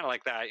it's kind of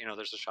like that.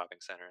 There's a shopping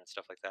center and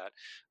stuff like that.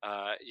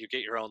 You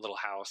get your own little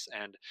house,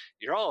 and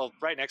you're all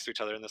right next to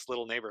each other in this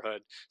little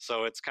neighborhood,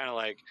 so it's kind of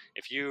like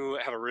if you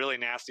have a really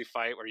nasty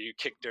fight where you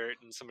kick dirt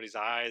in somebody's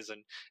eyes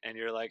and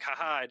you're like,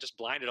 haha, I just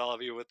blinded all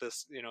of you with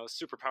this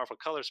super powerful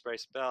color spray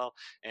spell,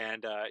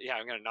 and yeah,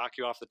 I'm gonna knock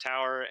you off the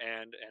tower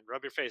and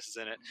rub your faces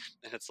in it,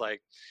 and it's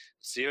like,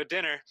 see you at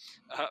dinner.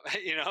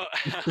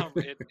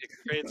 It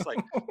creates like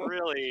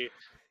really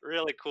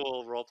really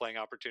cool role-playing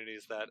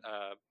opportunities that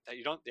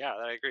you don't, that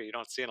I agree, you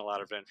don't see in a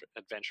lot of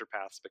adventure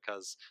paths,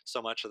 because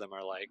so much of them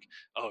are like,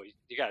 oh,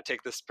 you got to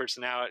take this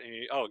person out, and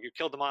you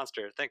killed the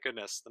monster, thank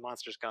goodness the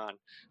monster's gone.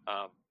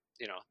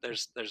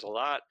 There's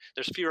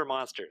fewer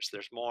monsters,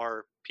 there's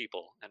more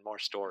people and more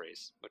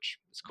stories, which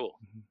is cool.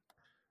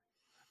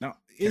 Now,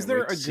 is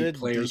there a good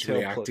players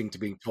reacting to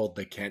being told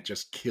they can't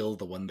just kill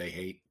the one they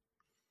hate?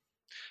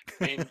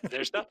 I mean,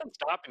 there's nothing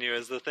stopping you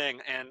is the thing,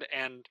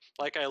 and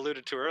like I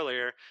alluded to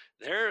earlier,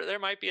 there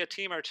might be a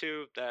team or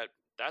two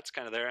that's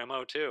kind of their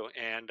MO too,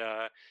 and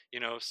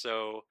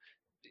so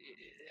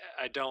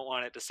I don't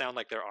want it to sound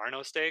like there are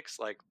no stakes.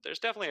 Like there's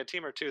definitely a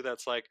team or two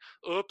that's like,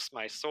 oops,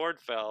 my sword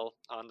fell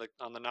on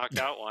the knocked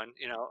out one,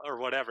 or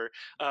whatever.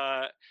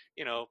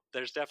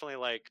 There's definitely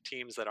like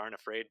teams that aren't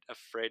afraid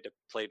to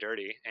play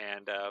dirty,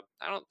 and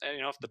I don't,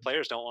 if the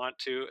players don't want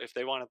to, if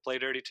they want to play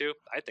dirty too,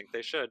 I think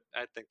they should.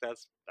 I think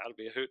that'll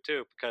be a hoot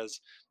too,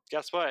 because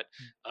guess what?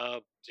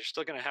 You're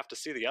still gonna have to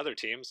see the other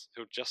teams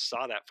who just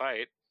saw that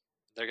fight.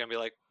 They're gonna be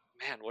like,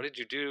 man, what did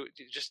you do?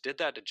 You just did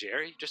that to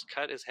Jerry? You just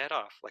cut his head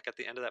off like at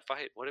the end of that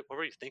fight. What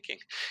were you thinking?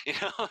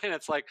 And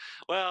it's like,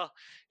 well,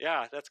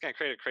 yeah, that's going to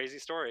create a crazy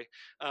story.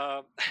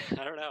 I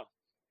don't know.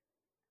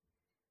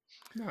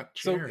 Not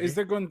Jerry. So is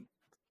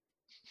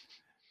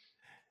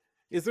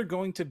there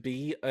going to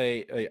be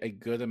a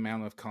good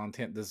amount of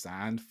content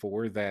designed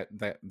for that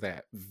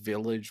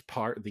village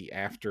part, the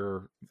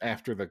after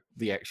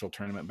the actual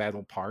tournament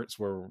battle parts,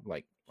 where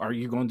like, are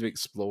you going to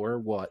explore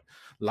what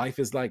life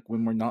is like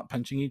when we're not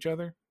punching each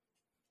other?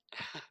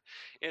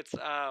 It's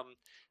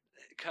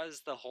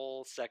because the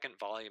whole second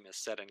volume is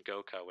set in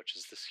Goka, which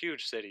is this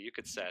huge city. You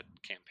could set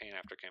campaign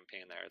after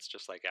campaign there. It's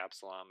just like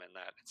Absalom, in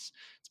that it's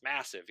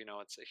massive.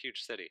 It's a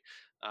huge city.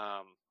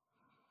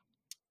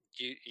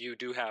 You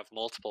do have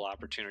multiple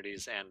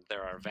opportunities, and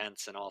there are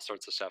events and all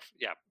sorts of stuff.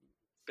 Yeah,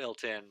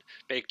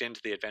 baked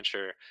into the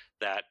adventure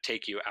that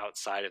take you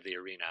outside of the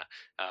arena,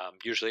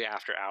 usually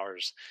after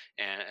hours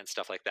and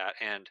stuff like that.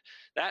 And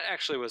that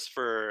actually was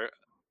for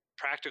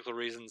practical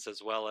reasons,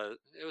 as well as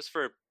it was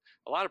for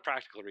a lot of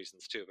practical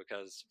reasons too,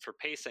 because for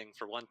pacing,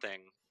 for one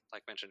thing,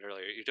 like mentioned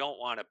earlier, you don't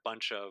want a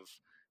bunch of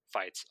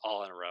fights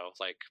all in a row.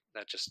 Like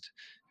that just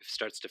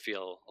starts to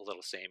feel a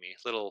little samey,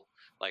 little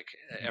like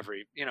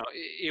every,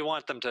 you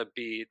want them to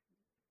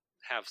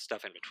have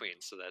stuff in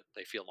between so that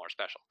they feel more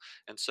special.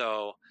 And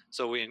so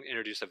we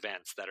introduce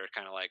events that are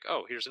kind of like,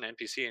 oh, here's an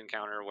NPC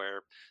encounter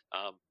where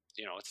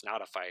it's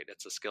not a fight,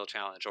 it's a skill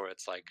challenge, or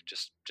it's like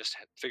just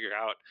figure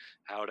out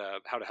how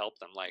to help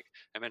them. Like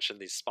I mentioned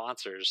these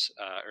sponsors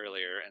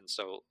earlier, and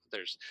so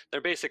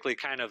they're basically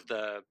kind of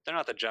they're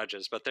not the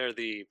judges, but they're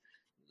the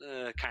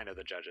kind of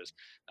the judges.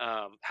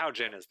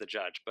 Haojin is the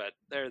judge, but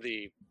they're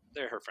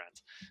her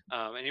friends,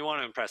 and you want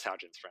to impress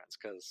Haojin's friends,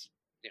 because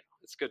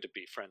it's good to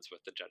be friends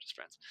with the judges'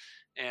 friends.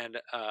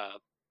 And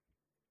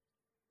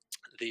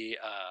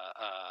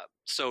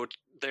so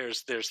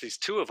there's these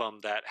two of them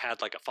that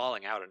had like a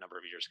falling out a number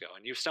of years ago,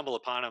 and you stumble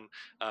upon them.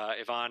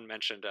 Yvonne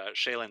mentioned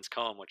Shaylin's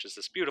Comb, which is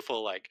this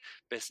beautiful like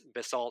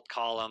basalt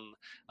column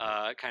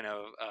kind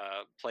of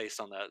place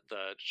on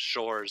the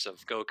shores of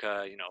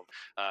Goka.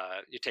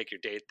 You take your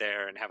date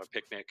there and have a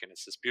picnic, and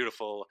it's this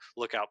beautiful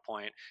lookout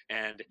point,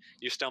 and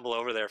you stumble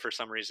over there for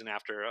some reason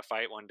after a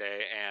fight one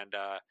day, and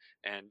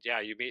yeah,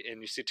 you meet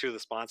and you see two of the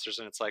sponsors,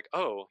 and it's like,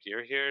 oh,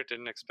 you're here,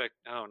 didn't expect,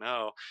 oh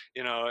no,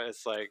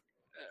 it's like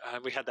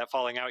we had that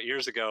falling out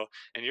years ago,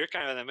 and you're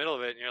kind of in the middle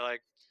of it, and you're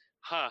like,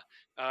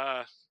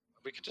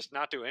 we could just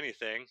not do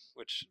anything,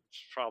 which is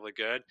probably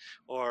good,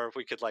 or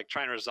we could like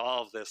try and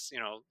resolve this,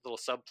 little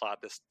subplot,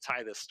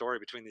 tie this story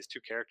between these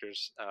two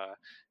characters,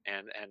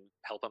 and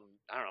help them,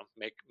 I don't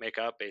know, make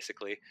up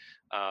basically.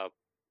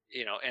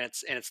 And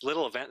it's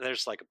little event.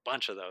 There's like a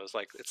bunch of those.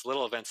 Like it's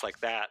little events like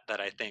that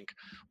I think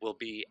will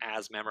be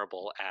as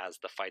memorable as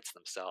the fights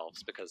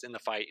themselves. Because in the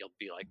fight, you'll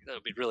be like,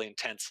 it'll be really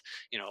intense.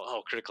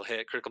 Critical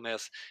hit, critical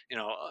miss.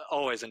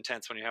 Always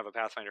intense when you have a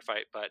Pathfinder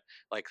fight. But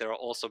like there will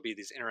also be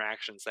these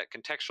interactions that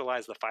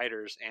contextualize the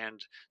fighters and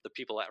the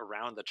people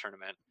around the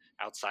tournament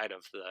outside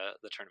of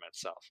the tournament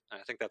itself. And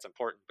I think that's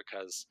important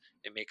because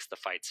it makes the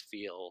fights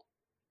feel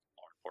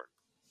more important.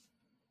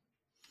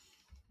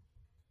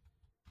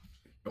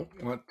 I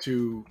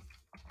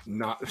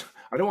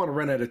don't want to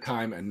run out of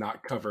time and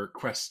not cover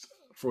Quest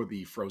for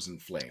the Frozen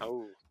Flame,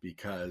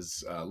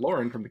 because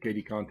Lauren from the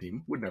KDCon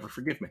team would never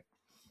forgive me.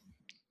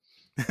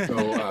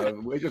 So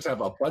we just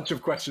have a bunch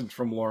of questions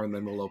from Lauren,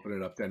 then we'll open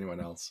it up to anyone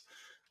else.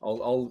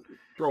 I'll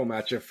throw them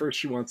at you. First,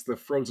 she wants the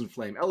Frozen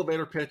Flame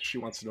elevator pitch. She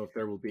wants to know if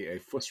there will be a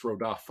Fus Ro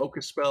Dah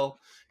focus spell.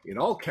 In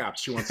all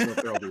caps, she wants to know if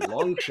there will be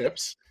long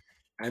ships.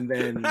 And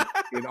then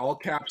in all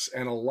caps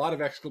and a lot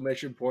of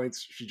exclamation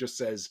points, she just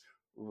says,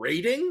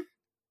 rating?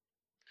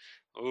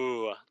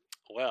 Ooh,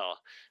 well,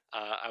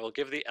 I will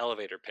give the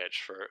elevator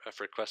pitch for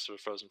Quest of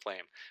the Frozen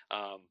Flame.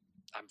 I'm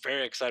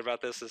very excited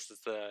about this. This is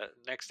the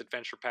next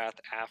adventure path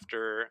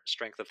after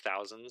Strength of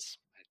Thousands.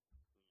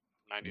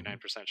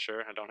 99%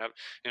 sure. I don't have,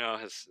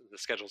 the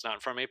schedule's not in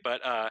front of me, but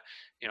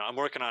I'm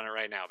working on it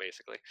right now,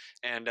 basically.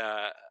 And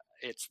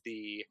it's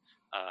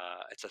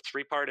a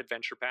 3-part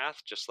adventure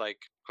path, just like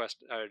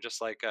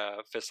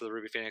Fist of the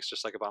Ruby Phoenix,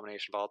 just like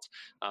Abomination Vaults.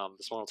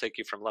 This one will take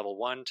you from level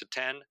 1 to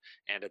 10,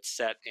 and it's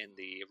set in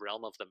the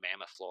realm of the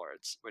Mammoth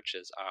Lords, which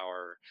is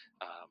our,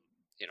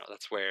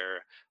 that's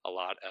where a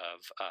lot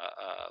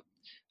of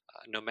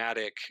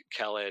nomadic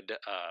Kelid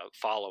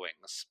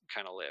followings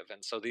kind of live.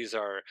 And so these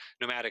are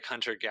nomadic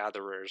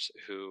hunter-gatherers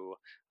who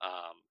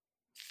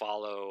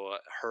follow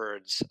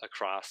herds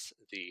across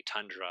the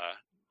tundra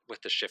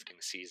with the shifting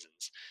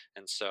seasons.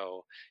 And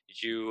so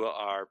you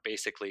are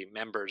basically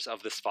members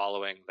of this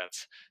following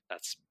that's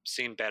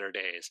seen better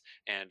days,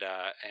 and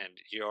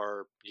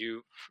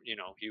you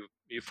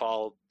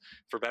fall,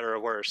 for better or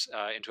worse,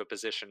 into a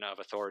position of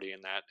authority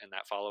in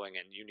that following,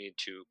 and you need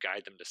to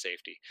guide them to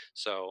safety.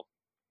 So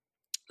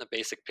the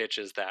basic pitch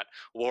is that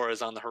war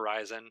is on the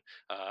horizon.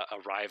 A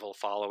rival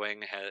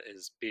following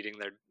is beating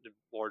their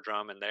war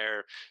drum, and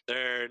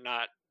they're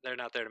not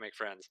there to make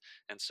friends.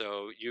 And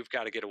so you've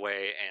got to get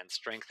away and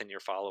strengthen your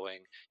following.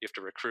 You have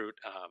to recruit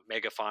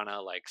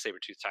megafauna like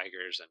saber-toothed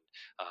tigers and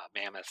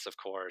mammoths, of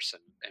course,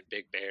 and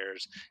big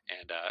bears.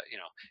 And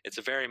it's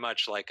very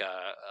much like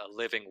a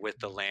living with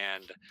the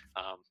land.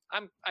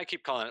 I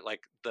keep calling it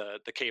like the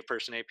cave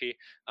person AP.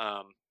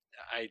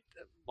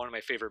 One of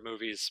my favorite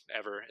movies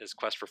ever is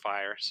Quest for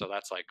Fire, so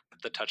that's like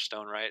the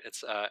touchstone, right?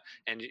 It's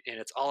and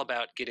it's all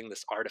about getting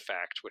this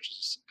artifact, which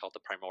is called the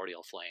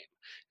Primordial Flame.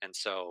 And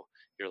so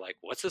you're like,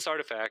 what's this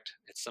artifact?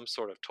 It's some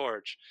sort of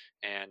torch,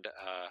 and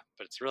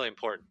but it's really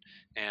important.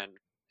 And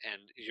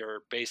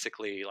you're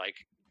basically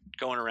like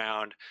going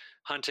around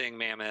hunting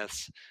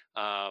mammoths,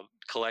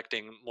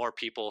 collecting more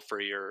people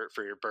for your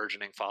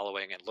burgeoning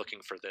following, and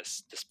looking for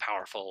this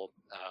powerful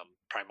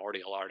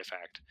primordial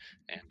artifact.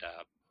 And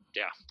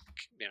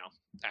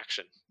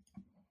action.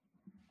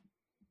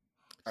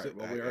 All right,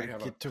 well, we already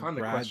have a ton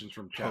of questions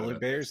from chat. Polar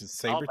bears and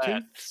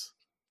saber-tooths?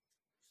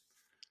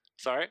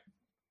 Sorry?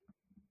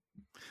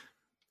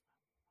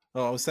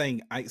 Oh, I was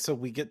saying, so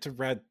we get to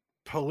ride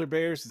polar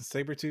bears and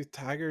saber-toothed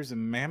tigers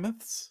and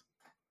mammoths?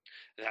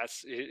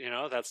 That's,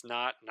 that's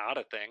not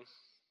a thing.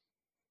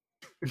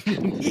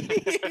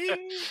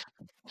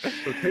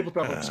 So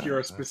Tabletop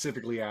Obscura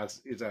specifically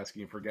is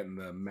asking for getting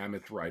the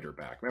Mammoth Rider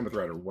back. Mammoth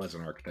Rider was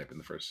an archetype in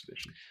the first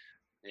edition.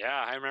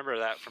 Yeah, I remember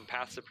that from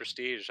Paths to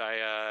Prestige.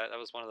 That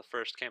was one of the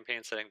first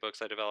campaign setting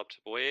books I developed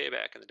way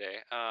back in the day.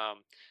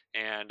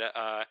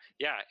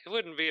 It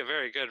wouldn't be a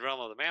very good Realm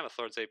of the Mammoth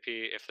Lords AP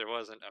if there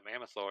wasn't a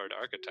Mammoth Lord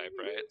archetype,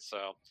 right?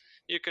 So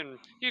you can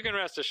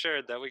rest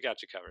assured that we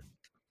got you covered.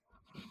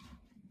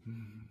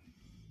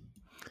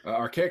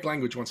 Archaic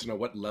Language wants to know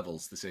what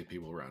levels this AP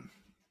will run.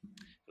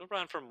 It'll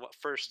run from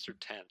 1st through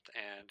 10th,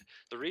 and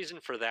the reason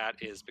for that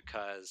is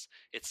because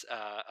it's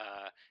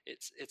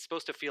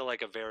supposed to feel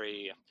like a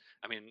very,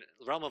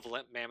 Realm of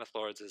Mammoth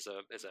Lords is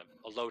a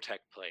low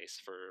tech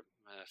place for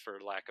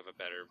lack of a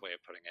better way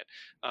of putting it.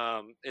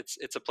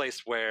 It's a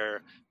place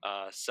where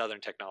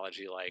Southern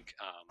technology like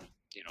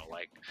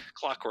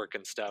clockwork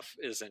and stuff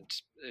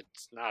it's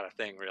not a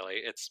thing really.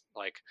 It's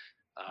like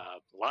a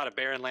lot of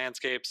barren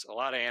landscapes, a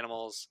lot of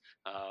animals,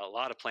 a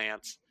lot of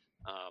plants.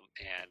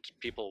 And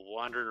people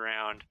wandering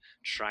around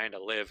trying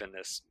to live in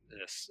this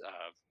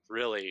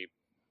really,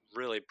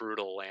 really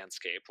brutal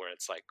landscape where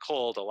it's like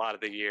cold a lot of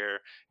the year,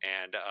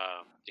 and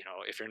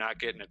if you're not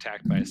getting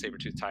attacked by a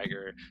saber-toothed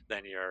tiger,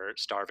 then you're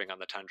starving on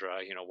the tundra,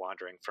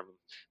 wandering from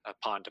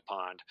pond to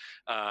pond.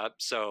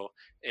 So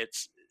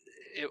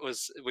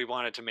we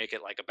wanted to make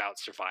it like about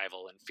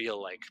survival and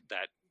feel like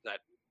that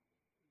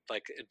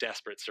like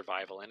desperate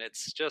survival, and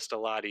it's just a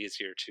lot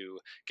easier to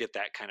get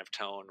that kind of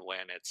tone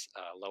when it's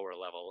lower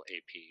level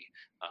AP.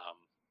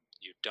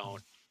 You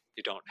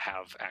don't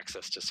have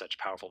access to such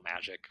powerful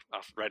magic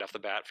right off the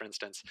bat, for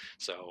instance.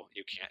 So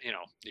you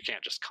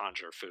can't just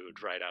conjure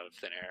food right out of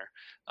thin air,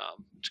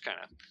 which kind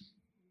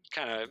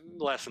of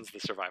lessens the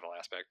survival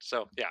aspect.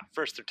 So yeah,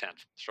 1st through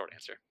 10th, short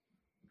answer.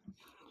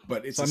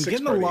 But it's so I'm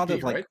getting a lot AP,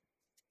 of like, right?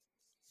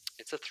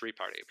 It's a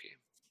 3-part AP.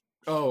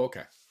 Oh,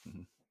 okay.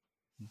 Mm-hmm.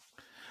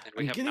 And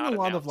we I'm have getting not a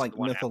lot of like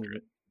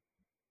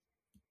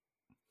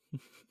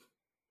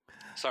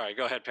Sorry,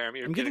 go ahead, Param.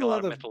 You're getting a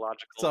lot of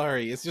mythological.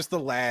 Sorry, it's just the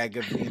lag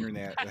of the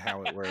internet,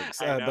 how it works.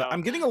 But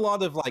I'm getting a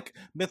lot of like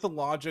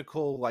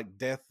mythological, like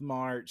Death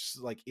March,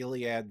 like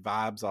Iliad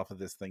vibes off of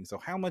this thing. So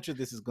how much of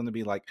this is going to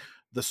be like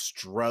the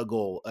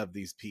struggle of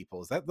these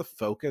people? Is that the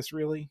focus,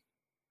 really?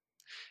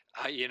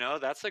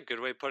 That's a good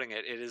way of putting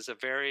it. It is a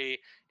very,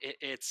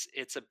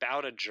 it's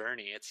about a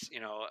journey. It's,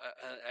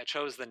 I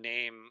chose the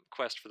name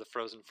Quest for the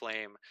Frozen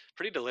Flame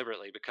pretty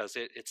deliberately because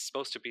it's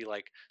supposed to be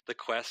like the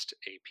Quest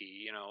AP.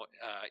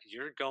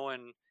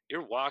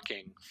 You're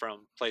walking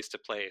from place to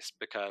place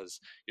because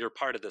you're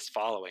part of this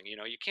following.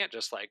 You can't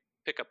just like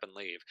pick up and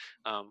leave.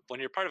 When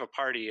you're part of a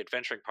party,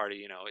 adventuring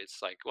party, it's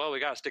like, well, we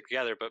got to stick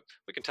together, but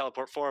we can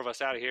teleport 4 of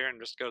us out of here and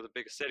just go to the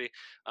biggest city.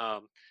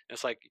 And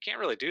it's like, you can't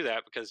really do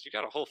that because you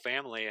got a whole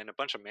family and a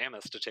bunch of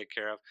mammoths to take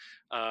care of.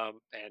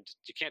 And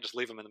you can't just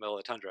leave them in the middle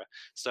of the tundra.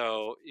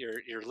 So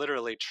you're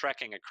literally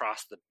trekking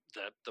across the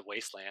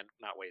wasteland,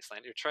 not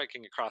wasteland. You're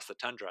trekking across the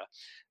tundra,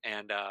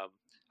 and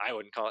I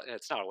wouldn't call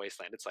it's not a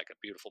wasteland. It's like a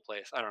beautiful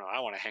place. I don't know.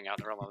 I want to hang out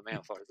in the realm of the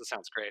Mammoth Lords. This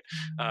sounds great.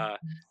 It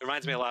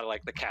reminds me a lot of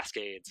like the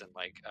Cascades and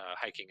like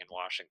hiking in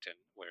Washington,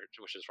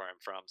 which is where I'm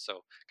from.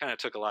 So kind of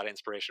took a lot of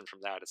inspiration from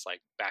that. It's like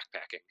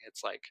backpacking.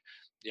 It's like,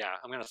 yeah,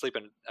 I'm going to sleep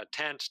in a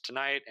tent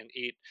tonight and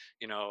eat,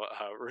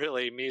 a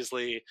really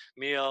measly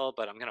meal,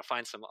 but I'm going to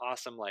find some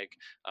awesome like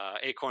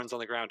acorns on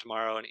the ground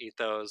tomorrow and eat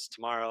those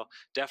tomorrow.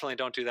 Definitely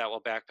don't do that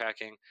while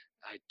backpacking.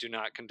 I do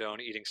not condone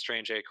eating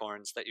strange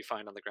acorns that you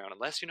find on the ground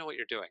unless you know what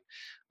you're doing.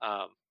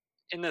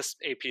 In this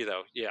AP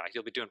though, yeah,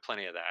 you'll be doing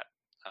plenty of that.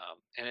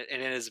 And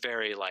it is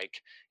very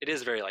like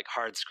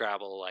hard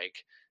Scrabble,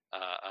 like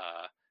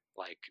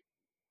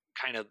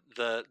kind of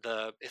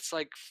the it's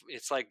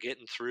like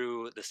getting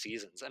through the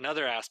seasons.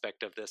 Another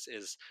aspect of this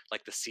is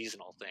like the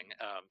seasonal thing.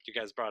 You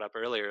guys brought up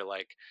earlier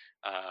like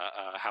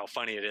how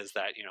funny it is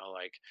that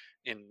like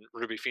in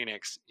Ruby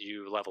Phoenix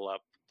you level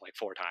up like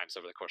 4 times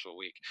over the course of a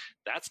week.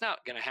 That's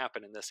not going to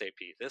happen in this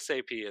AP. This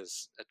AP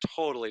is a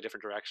totally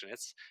different direction.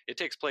 It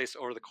takes place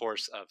over the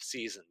course of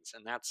seasons,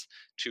 and that's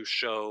to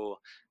show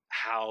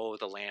how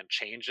the land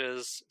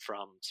changes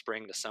from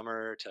spring to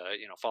summer to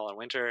fall and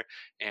winter,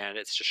 and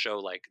it's to show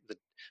like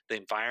the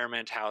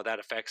environment, how that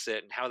affects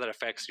it, and how that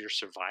affects your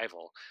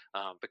survival,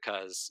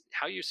 because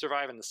how you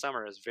survive in the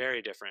summer is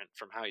very different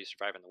from how you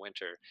survive in the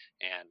winter,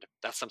 and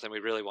that's something we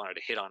really wanted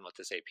to hit on with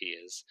this AP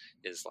is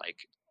like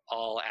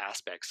all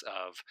aspects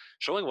of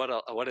showing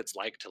what it's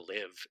like to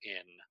live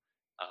in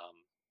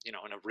in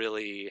a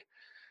really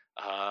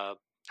I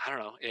don't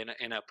know,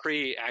 in a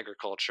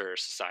pre-agriculture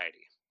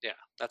society. Yeah,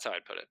 that's how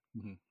I'd put it.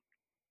 Mm-hmm.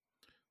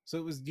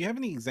 So do you have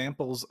any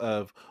examples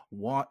of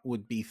what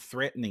would be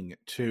threatening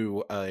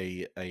to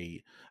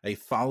a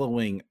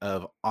following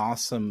of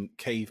awesome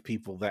cave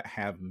people that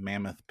have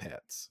mammoth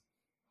pets?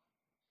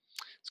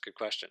 It's a good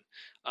question.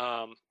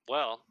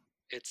 Well,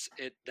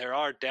 there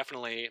are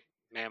definitely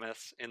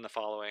mammoths in the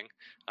following.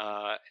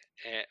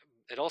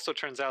 It also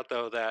turns out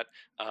though that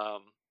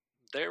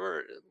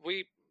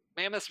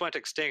mammoths went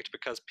extinct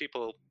because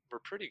people were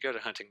pretty good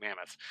at hunting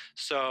mammoths.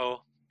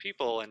 So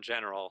people in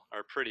general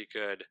are pretty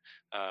good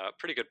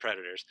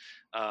predators.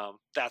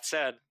 That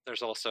said,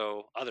 there's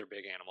also other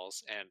big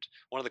animals, and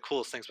one of the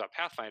coolest things about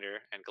Pathfinder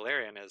and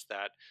Golarion is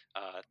that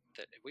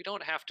we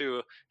don't have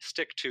to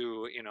stick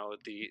to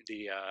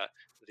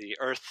the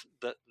Earth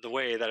the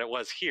way that it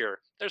was here.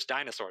 There's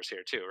dinosaurs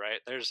here too, right?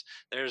 There's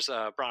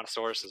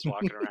brontosauruses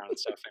walking around and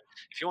stuff. And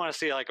if you want to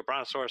see like a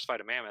brontosaurus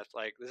fight a mammoth,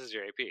 like this is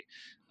your AP.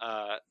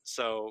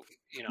 So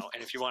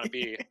and if you want to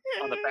be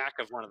on the back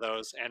of one of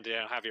those and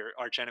have your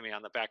arch enemy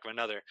on the back of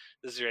another,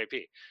 this is your AP.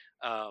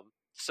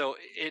 So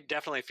it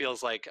definitely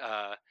feels like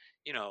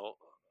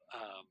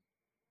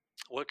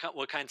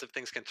what kinds of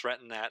things can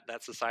threaten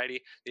that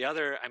society. The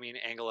other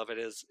angle of it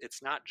is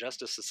it's not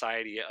just a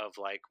society of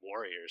like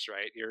warriors,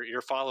 right?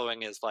 Your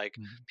following is like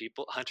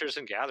people, hunters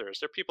and gatherers.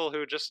 They're people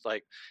who just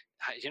like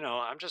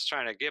I'm just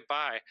trying to get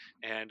by,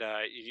 and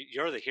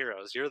you're the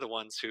heroes. You're the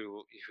ones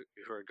who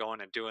are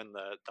going and doing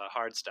the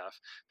hard stuff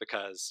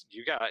because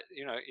you got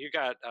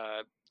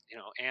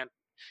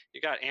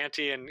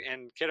Auntie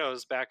and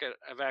kiddos back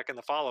in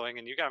the following,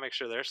 and you got to make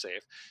sure they're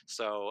safe.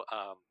 So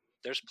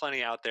there's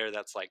plenty out there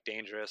that's like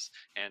dangerous,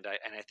 and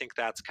I think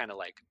that's kind of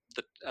like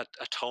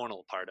a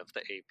tonal part of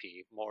the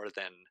AP more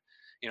than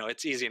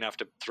it's easy enough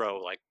to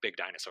throw like big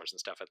dinosaurs and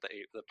stuff at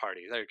the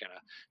party.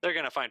 They're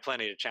gonna find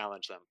plenty to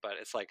challenge them, but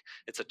it's like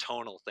it's a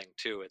tonal thing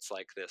too. It's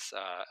like this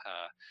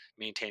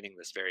maintaining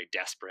this very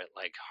desperate,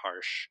 like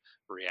harsh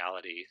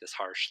reality, this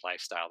harsh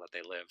lifestyle that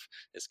they live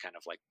is kind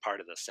of like part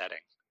of the setting.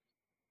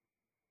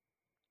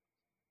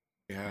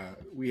 Yeah,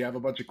 we have a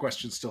bunch of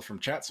questions still from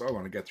chat, so I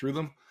want to get through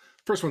them.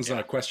 First one's not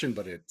a question,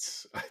 but I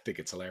think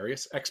it's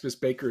hilarious. Xmas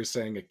Baker is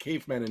saying a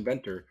caveman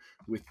inventor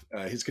with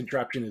his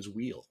contraption is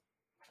wheel.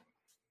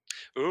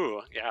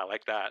 Ooh, yeah, I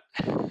like that.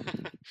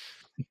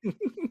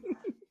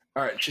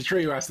 All right,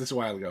 Chitrayu asked this a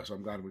while ago, so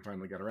I'm glad we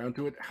finally got around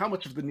to it. How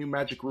much of the new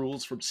magic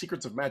rules from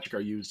Secrets of Magic are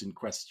used in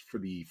Quest for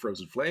the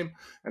Frozen Flame,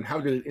 and how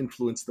did it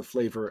influence the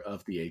flavor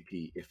of the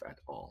AP, if at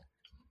all?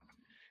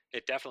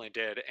 It definitely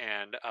did,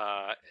 and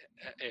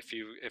if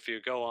you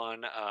go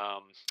on,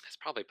 it's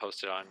probably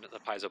posted on the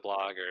Paizo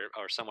blog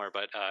or somewhere.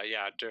 But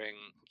yeah, during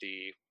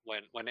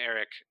when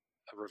Eric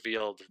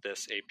revealed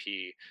this AP,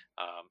 he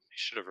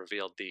should have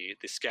revealed the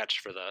sketch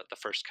for the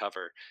first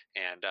cover,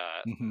 and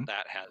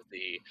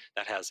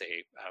that has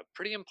a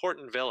pretty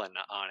important villain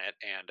on it,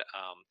 and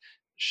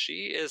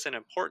she is an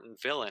important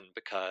villain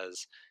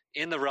because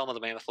in the realm of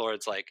the Mammoth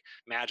Lords, like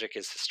magic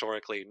is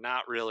historically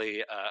not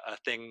really a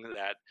thing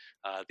that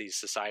these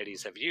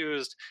societies have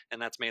used,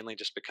 and that's mainly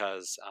just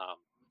because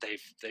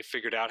they've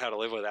figured out how to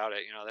live without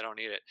it. They don't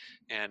need it,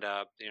 and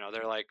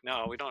they're like,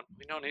 no, we don't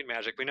need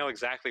magic. We know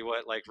exactly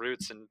what like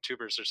roots and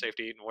tubers are safe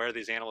to eat and where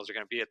these animals are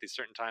going to be at these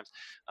certain times.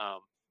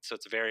 So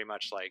it's very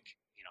much like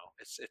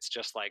it's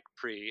just like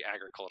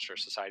pre-agriculture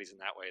societies in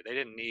that way. They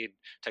didn't need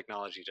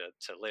technology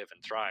to live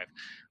and thrive,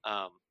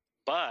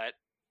 but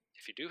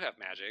if you do have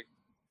magic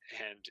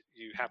and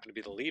you happen to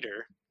be the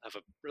leader of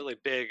a really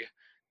big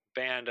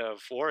band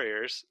of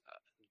warriors,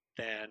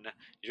 then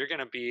you're going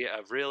to be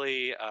a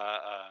really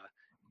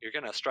you're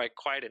going to strike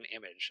quite an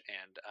image,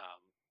 and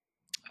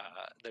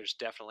there's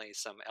definitely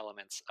some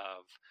elements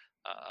of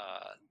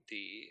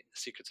the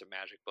Secrets of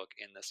Magic book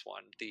in this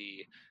one.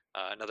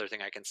 Another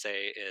thing I can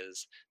say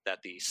is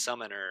that the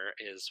summoner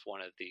is one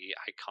of the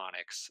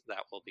iconics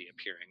that will be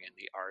appearing in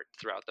the art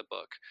throughout the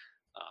book.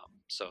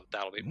 So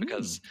that'll be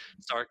because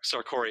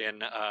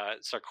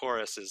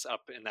Sarkoris is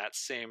up in that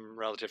same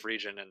relative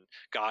region, and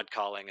God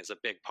calling is a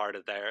big part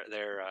of their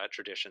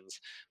traditions,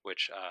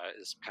 which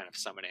is kind of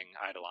summoning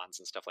eidolons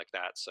and stuff like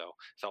that. So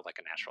it felt like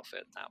a natural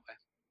fit in that way.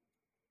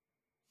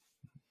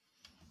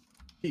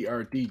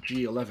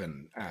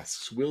 PRDG11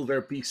 asks, will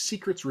there be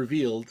secrets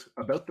revealed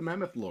about the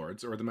Mammoth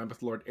Lords or the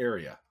Mammoth Lord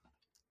area?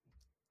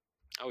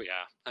 Oh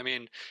yeah, I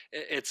mean,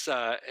 this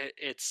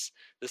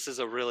is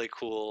a really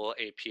cool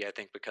AP, I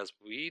think, because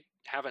we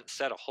haven't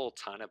said a whole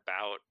ton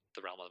about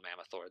the realm of the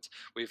Mammoth Lords.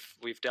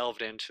 We've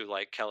delved into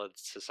like Kelid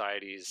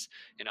societies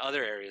in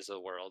other areas of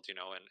the world,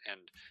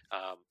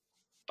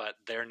 but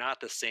they're not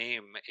the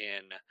same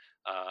in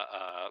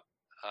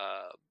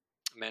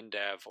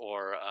Mendev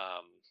or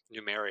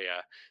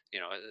Numeria.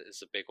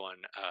 Is a big one.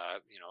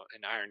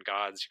 In Iron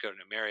Gods, you go to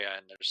Numeria,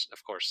 and there's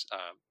of course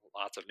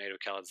lots of native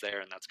Kelids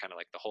there, and that's kind of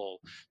like the whole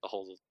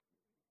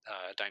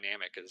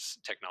dynamic is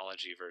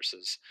technology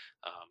versus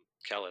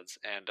Kelids.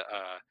 And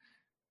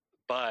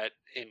but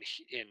in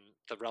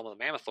the realm of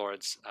the Mammoth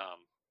Lords,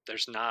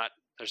 there's not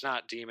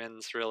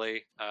demons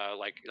really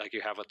like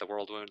you have with the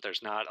World Wound.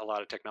 There's not a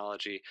lot of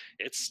technology.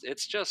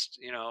 It's just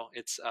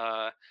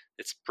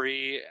it's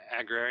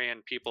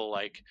pre-agrarian people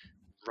like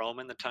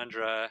roaming the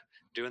tundra,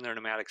 doing their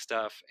nomadic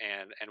stuff,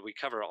 and we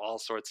cover all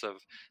sorts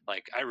of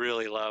like, I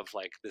really love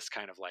like this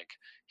kind of like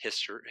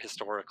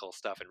historical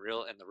stuff in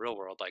the real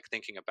world, like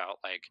thinking about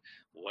like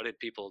what did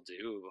people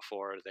do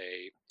before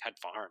they had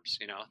farms.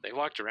 They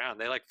walked around,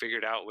 they like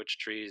figured out which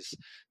trees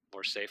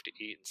were safe to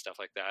eat and stuff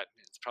like that.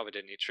 It probably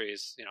didn't eat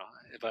trees,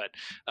 but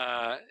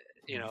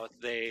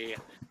they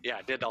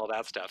did all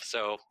that stuff.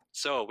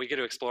 So we get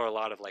to explore a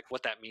lot of like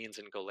what that means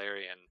in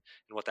Golarion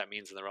and what that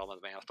means in the realm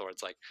of the Mammoth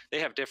Lords. Like they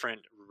have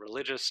different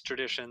religious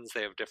traditions,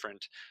 they have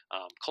different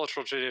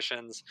cultural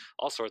traditions,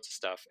 all sorts of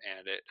stuff.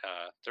 And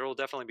there will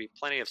definitely be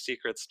plenty of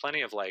secrets,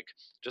 plenty of like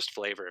just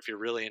flavor if you're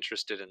really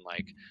interested in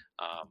like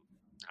I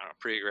don't know,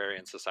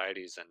 pre-agrarian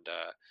societies and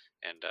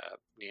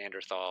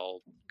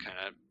Neanderthal kind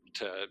of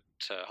to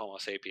Homo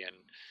sapien.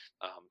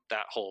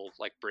 That whole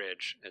like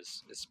bridge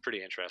is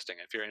pretty interesting.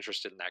 If you're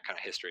interested in that kind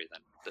of history,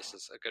 then this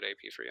is a good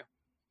AP for you.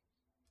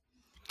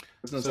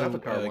 Business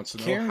Avatar wants to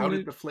know, how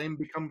did the flame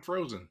become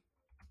frozen?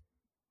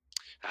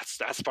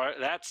 That's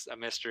a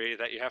mystery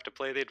that you have to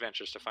play the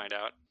adventures to find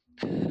out.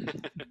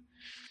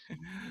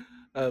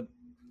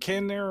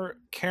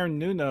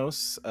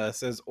 Carnunos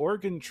says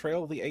Oregon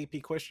Trail the AP ?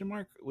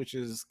 Which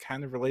is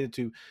kind of related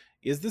to,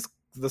 is this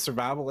the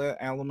survival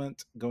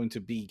element going to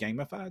be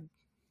gamified?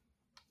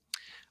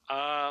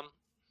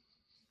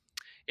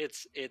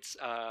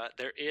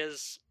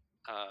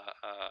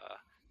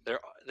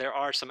 There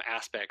are some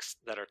aspects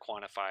that are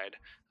quantified.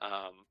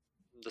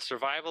 The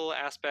survival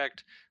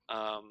aspect,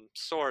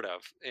 sort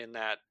of, in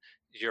that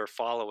your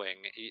following,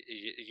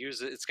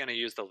 it's going to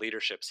use the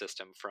leadership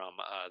system from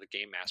the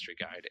Game Mastery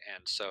Guide,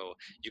 and so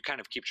you kind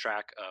of keep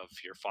track of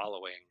your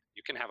following.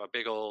 You can have a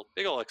big old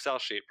Excel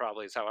sheet,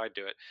 probably is how I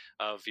do it,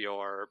 of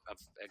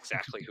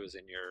exactly who's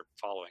in your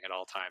following at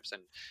all times,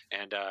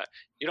 and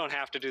you don't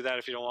have to do that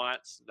if you don't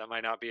want. That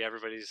might not be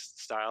everybody's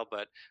style,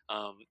 but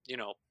you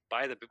know,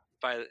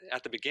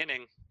 at the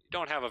beginning, you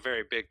don't have a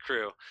very big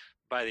crew.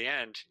 By the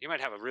end, you might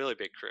have a really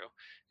big crew,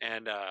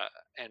 and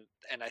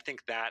I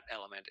think that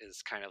element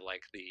is kind of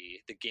like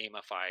the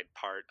gamified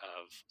part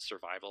of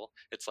survival.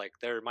 It's like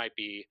there might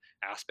be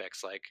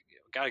aspects like,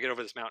 got to get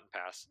over this mountain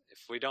pass. If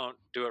we don't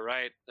do it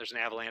right, there's an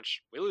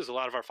avalanche. We lose a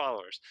lot of our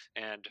followers,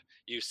 and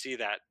you see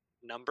that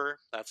number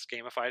that's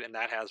gamified, and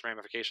that has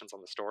ramifications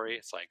on the story.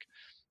 It's like,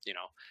 you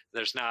know,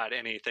 there's not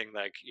anything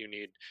like you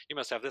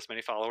must have this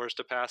many followers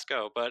to pass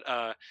go, but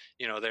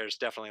you know, there's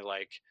definitely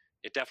like,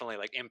 it definitely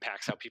like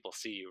impacts how people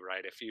see you,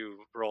 right? If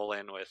you roll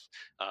in with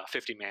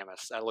 50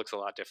 mammoths, that looks a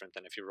lot different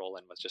than if you roll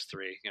in with just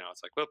 3. You know,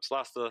 it's like, whoops,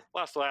 lost the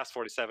last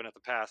 47 at the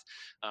pass.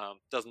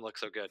 Doesn't look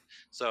so good.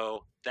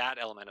 So that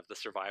element of the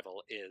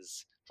survival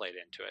is played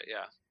into it.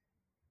 Yeah.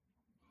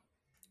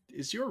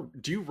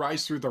 Do you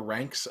rise through the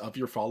ranks of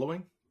your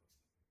following?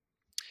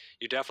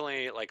 You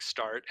definitely like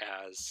start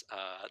as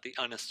the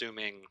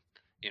unassuming,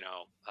 you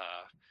know,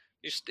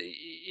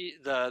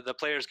 the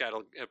player's guide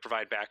will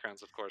provide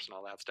backgrounds, of course, and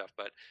all that stuff,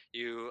 but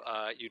you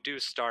do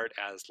start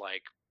as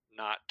like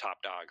not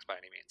top dogs by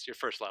any means. You're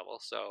first level,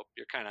 so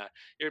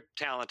you're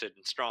talented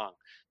and strong,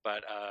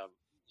 but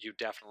you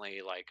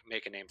definitely like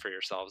make a name for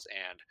yourselves,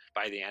 and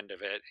by the end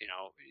of it, you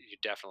know,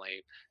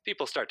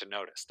 people start to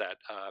notice that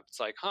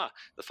it's like,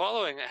 the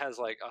following has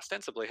like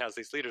ostensibly has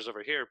these leaders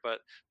over here,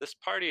 but this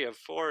party of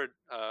 4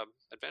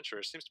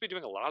 adventurers seems to be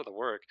doing a lot of the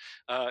work,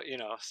 you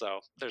know, so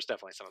there's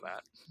definitely some of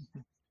that.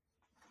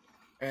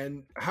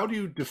 And how do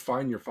you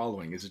define your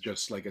following? Is it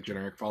just like a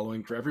generic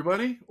following for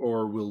everybody,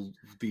 or will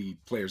the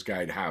player's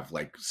guide have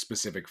like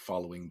specific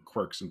following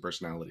quirks and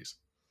personalities?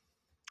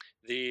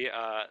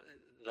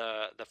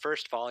 The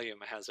first volume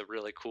has a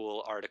really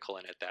cool article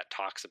in it that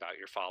talks about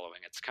your following.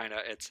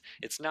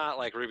 It's not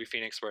like Ruby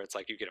Phoenix where it's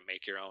like you get to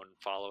make your own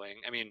following.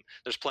 I mean,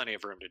 there's plenty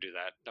of room to do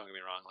that. Don't get me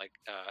wrong. Like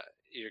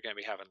you're going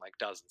to be having like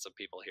dozens of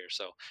people here,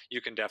 so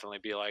you can definitely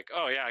be like,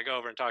 oh yeah, I go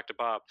over and talk to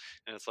Bob,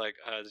 and it's like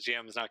the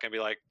GM is not going to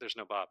be like, there's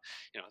no Bob.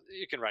 You know,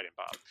 you can write in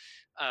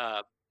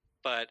Bob,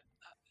 but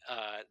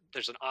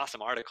there's an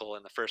awesome article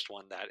in the first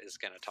one that is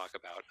going to talk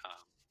about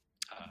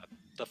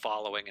the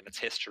following and its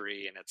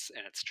history and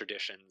its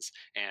traditions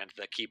and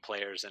the key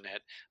players in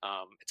it.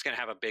 It's going to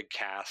have a big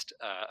cast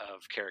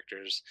of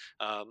characters,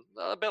 a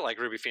bit like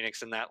Ruby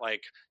Phoenix in that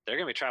like they're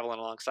going to be traveling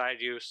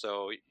alongside you,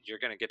 so you're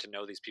going to get to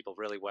know these people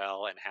really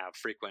well and have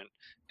frequent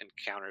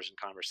encounters and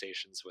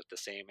conversations with the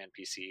same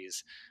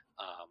NPCs.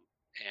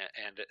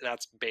 And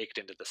that's baked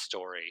into the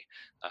story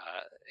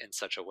in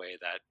such a way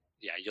that,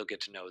 yeah, you'll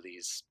get to know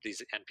these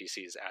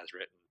NPCs as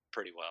written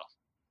pretty well.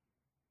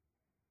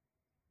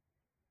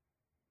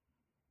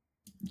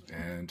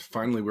 And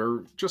finally,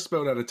 we're just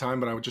about out of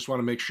time, but I would just want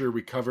to make sure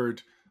we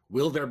covered,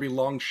 will there be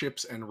long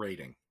ships and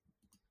raiding?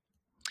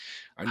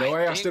 I know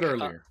I asked it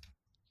earlier.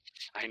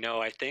 I know.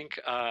 I think,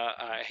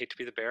 I hate to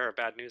be the bearer of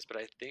bad news, but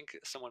I think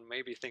someone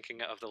may be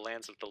thinking of the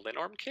lands of the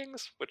Linorm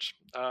Kings, which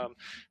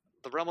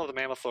the realm of the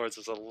Mammoth Lords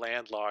is a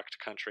landlocked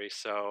country,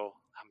 so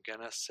I'm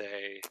going to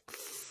say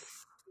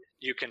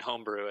you can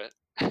homebrew it.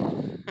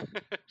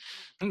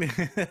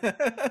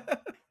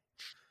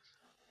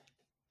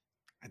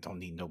 I don't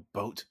need no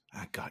boat.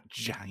 I got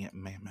giant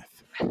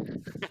mammoth.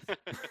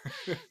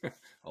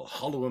 I'll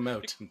hollow him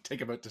out and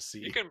take him out to sea.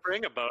 You can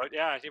bring a boat.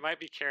 Yeah, you might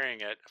be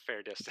carrying it a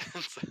fair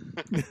distance.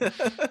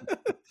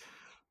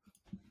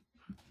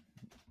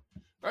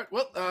 All right.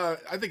 Well,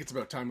 I think it's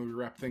about time we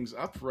wrap things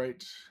up,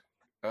 right?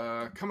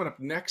 Coming up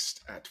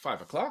next at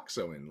 5 o'clock,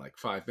 so in like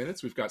 5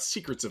 minutes, we've got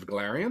Secrets of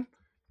Golarion,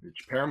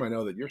 which, Param, I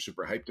know that you're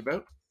super hyped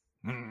about.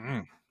 Mm-hmm.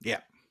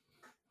 Yeah.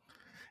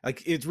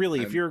 Like, it's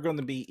really, if you're going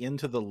to be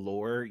into the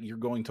lore, you're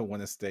going to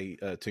want to stay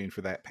tuned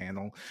for that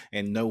panel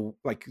and know,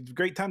 like,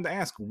 great time to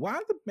ask, why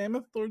are the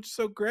Mammoth Lords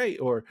so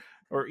great? Or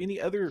any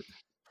other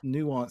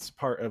nuanced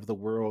part of the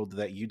world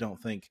that you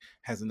don't think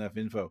has enough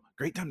info.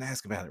 Great time to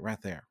ask about it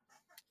right there.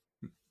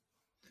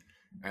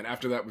 And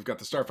after that, we've got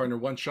the Starfinder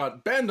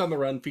one-shot, Band on the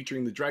Run,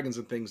 featuring the Dragons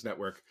and Things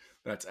Network.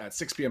 That's at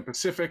 6 p.m.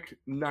 Pacific,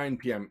 9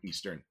 p.m.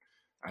 Eastern.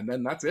 And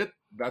then that's it.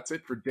 That's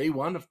it for day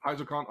one of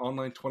PaizoCon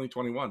Online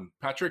 2021.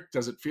 Patrick,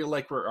 does it feel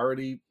like we're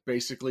already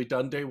basically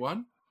done day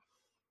one?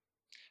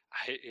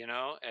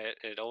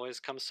 It always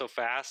comes so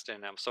fast,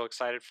 and I'm so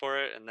excited for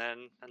it. And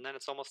then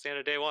it's almost the end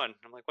of day one.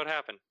 I'm like, what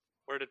happened?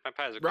 Where did my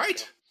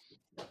PaizoCon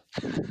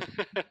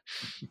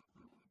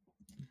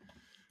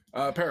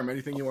go? Param,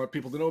 anything you want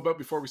people to know about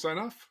before we sign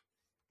off?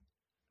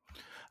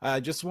 I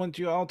just want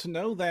you all to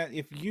know that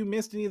if you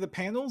missed any of the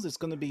panels, it's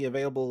going to be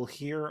available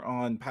here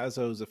on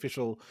Paizo's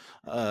official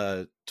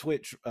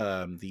Twitch,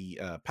 the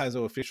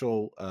Paizo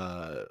official,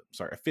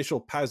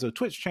 official Paizo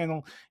Twitch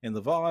channel in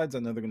the VODs. I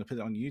know they're going to put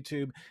it on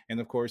YouTube. And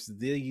of course,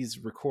 these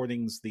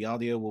recordings, the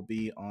audio will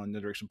be on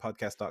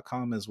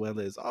NoDirectionPodcast.com, as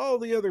well as all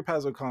the other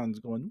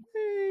PaizoCons going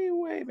way,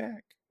 way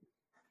back.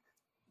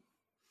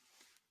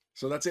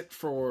 So that's it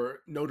for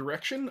No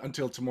Direction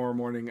until tomorrow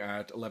morning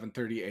at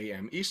 11:30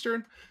 a.m.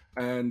 Eastern.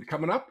 And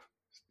coming up,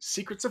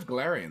 Secrets of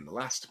Golarion, the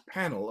last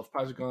panel of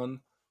PaizoCon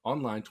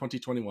Online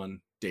 2021,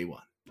 Day 1.